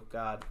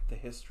the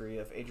history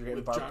of Adrienne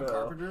With Barbeau John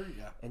Carpenter,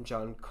 yeah. and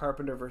John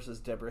Carpenter versus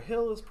Deborah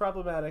Hill is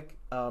problematic.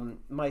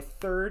 My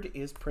third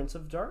is Prince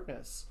of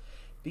Darkness,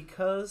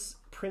 because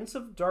Prince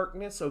of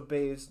Darkness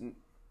obeys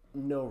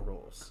no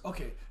rules.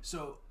 Okay,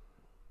 so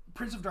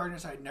Prince of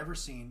Darkness I had never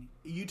seen.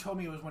 You told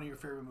me it was one of your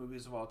favorite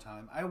movies of all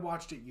time. I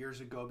watched it years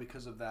ago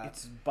because of that.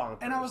 It's bonkers.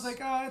 And I was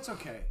like, it's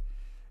okay.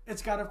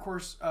 It's got, of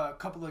course, a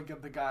couple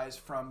of the guys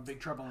from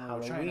Big Trouble in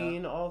Little China.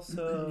 Halloween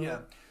also. Yeah.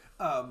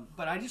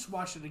 But I just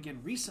watched it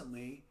again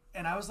recently,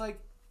 and I was like,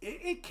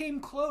 it came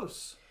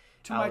close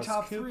to Alice my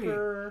top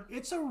Cooper. 3.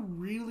 It's a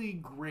really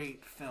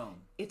great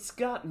film. It's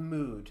got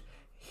mood.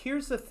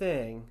 Here's the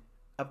thing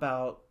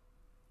about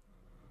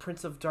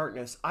Prince of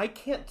Darkness. I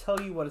can't tell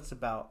you what it's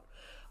about.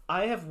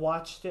 I have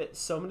watched it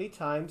so many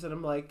times, and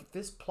I'm like,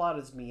 this plot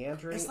is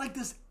meandering. It's like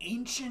this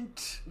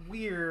ancient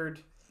weird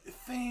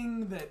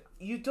thing that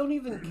you don't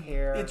even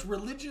care. It's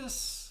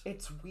religious.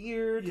 It's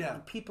weird. Yeah.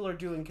 People are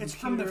doing computer It's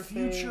from the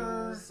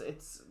future. things.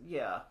 It's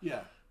yeah.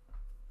 Yeah.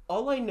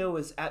 All I know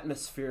is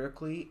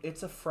atmospherically,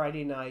 it's a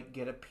Friday night,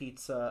 get a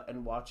pizza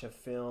and watch a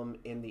film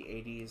in the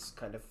 80s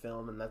kind of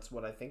film, and that's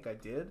what I think I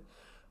did.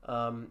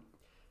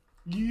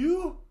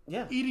 You?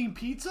 Yeah. Eating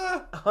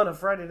pizza? On a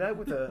Friday night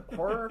with a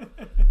horror?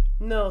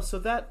 No, so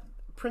that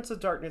Prince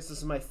of Darkness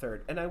is my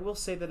third, and I will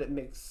say that it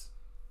makes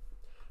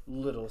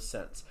little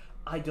sense.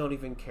 I don't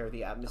even care.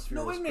 The atmosphere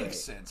No, was it great. makes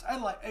sense.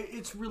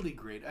 It's really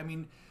great. I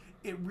mean,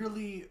 it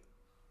really,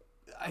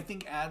 I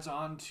think, adds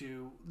on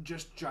to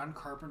just John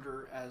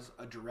Carpenter as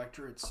a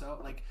director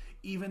itself. Like,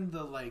 even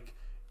the like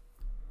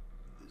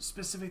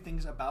specific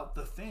things about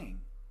The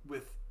Thing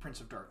with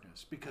Prince of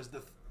Darkness, because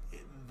the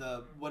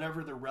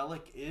whatever the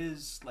relic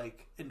is,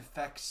 like,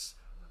 infects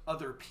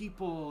other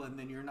people, and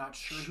then you're not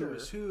sure who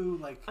is who.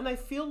 Like, and I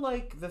feel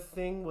like The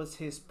Thing was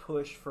his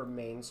push for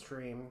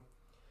mainstream.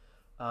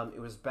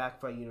 It was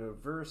backed by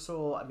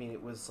Universal. I mean,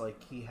 it was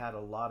like he had a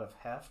lot of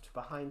heft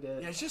behind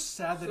it. yeah, it's just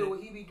sad that So will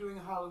he be doing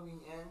Halloween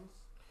Ends?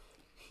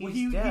 He's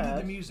he dead. did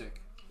the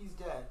music. He's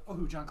dead. Oh,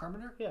 who? John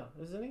Carpenter? Yeah,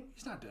 isn't he?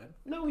 He's not dead.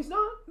 No, he's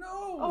not.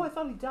 No. Oh, I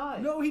thought he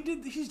died. No, he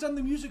did. He's done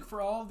the music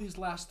for all of these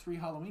last 3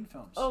 Halloween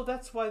films. Oh,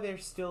 that's why they're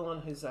still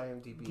on his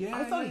IMDb. Yeah,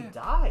 I thought yeah. he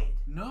died.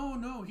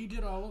 No, he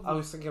did all of them. I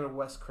was thinking of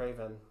Wes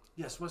Craven.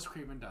 Yes, Wes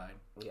Craven died.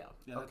 Yeah.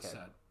 Yeah, that's okay.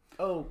 sad.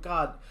 Oh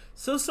God,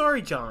 so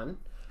sorry, John.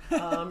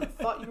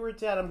 Thought you were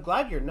dead. I'm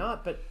glad you're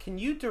not. But can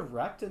you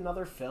direct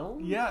another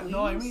film? Yeah, please?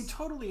 no, I mean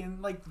totally.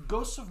 And like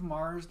Ghosts of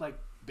Mars, like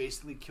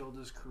basically killed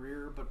his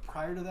career. But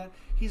prior to that,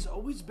 he's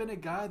always been a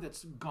guy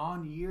that's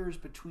gone years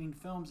between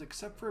films,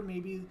 except for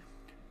maybe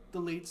the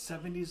late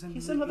 70s and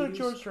He's late another 80s.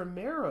 George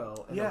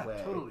Romero in a way.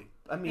 Yeah, totally.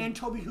 I mean, and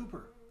Toby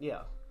Hooper.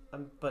 yeah.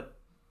 But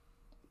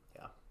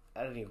yeah.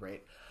 At any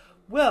rate,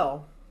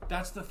 well.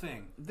 That's The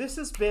Thing. This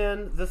has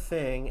been The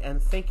Thing, and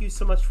thank you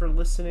so much for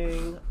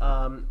listening.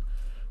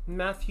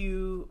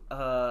 Matthew,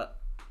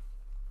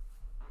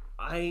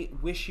 I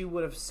wish you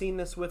would have seen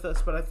this with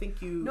us, but I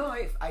think you... No,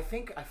 I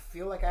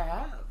feel like I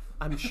have.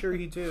 I'm sure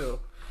you do.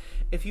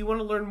 If you want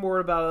to learn more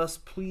about us,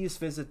 please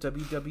visit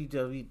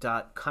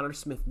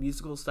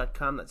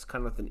www.connorsmithmusicals.com. That's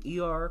Connor with an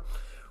ER.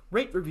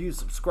 Rate, review,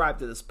 subscribe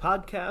to this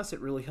podcast.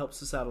 It really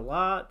helps us out a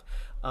lot.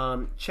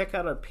 Check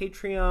out our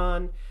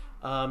Patreon.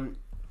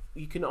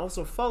 You can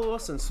also follow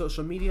us on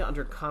social media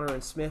under Connor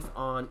and Smith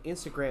on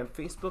Instagram,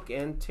 Facebook,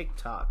 and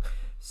TikTok.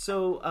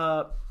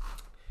 So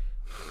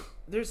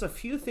there's a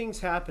few things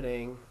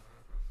happening.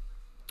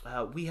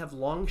 We have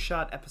Long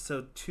Shot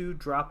episode 2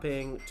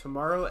 dropping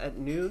tomorrow at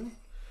noon.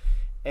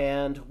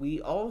 And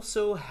we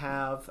also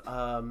have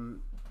a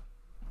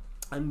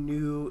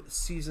new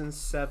season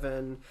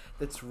 7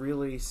 that's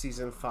really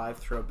season 5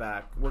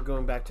 throwback. We're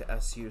going back to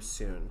SU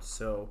soon.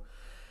 So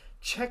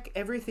check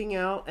everything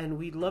out, and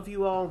we love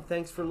you all.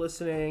 Thanks for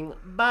listening.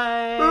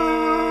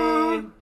 Bye.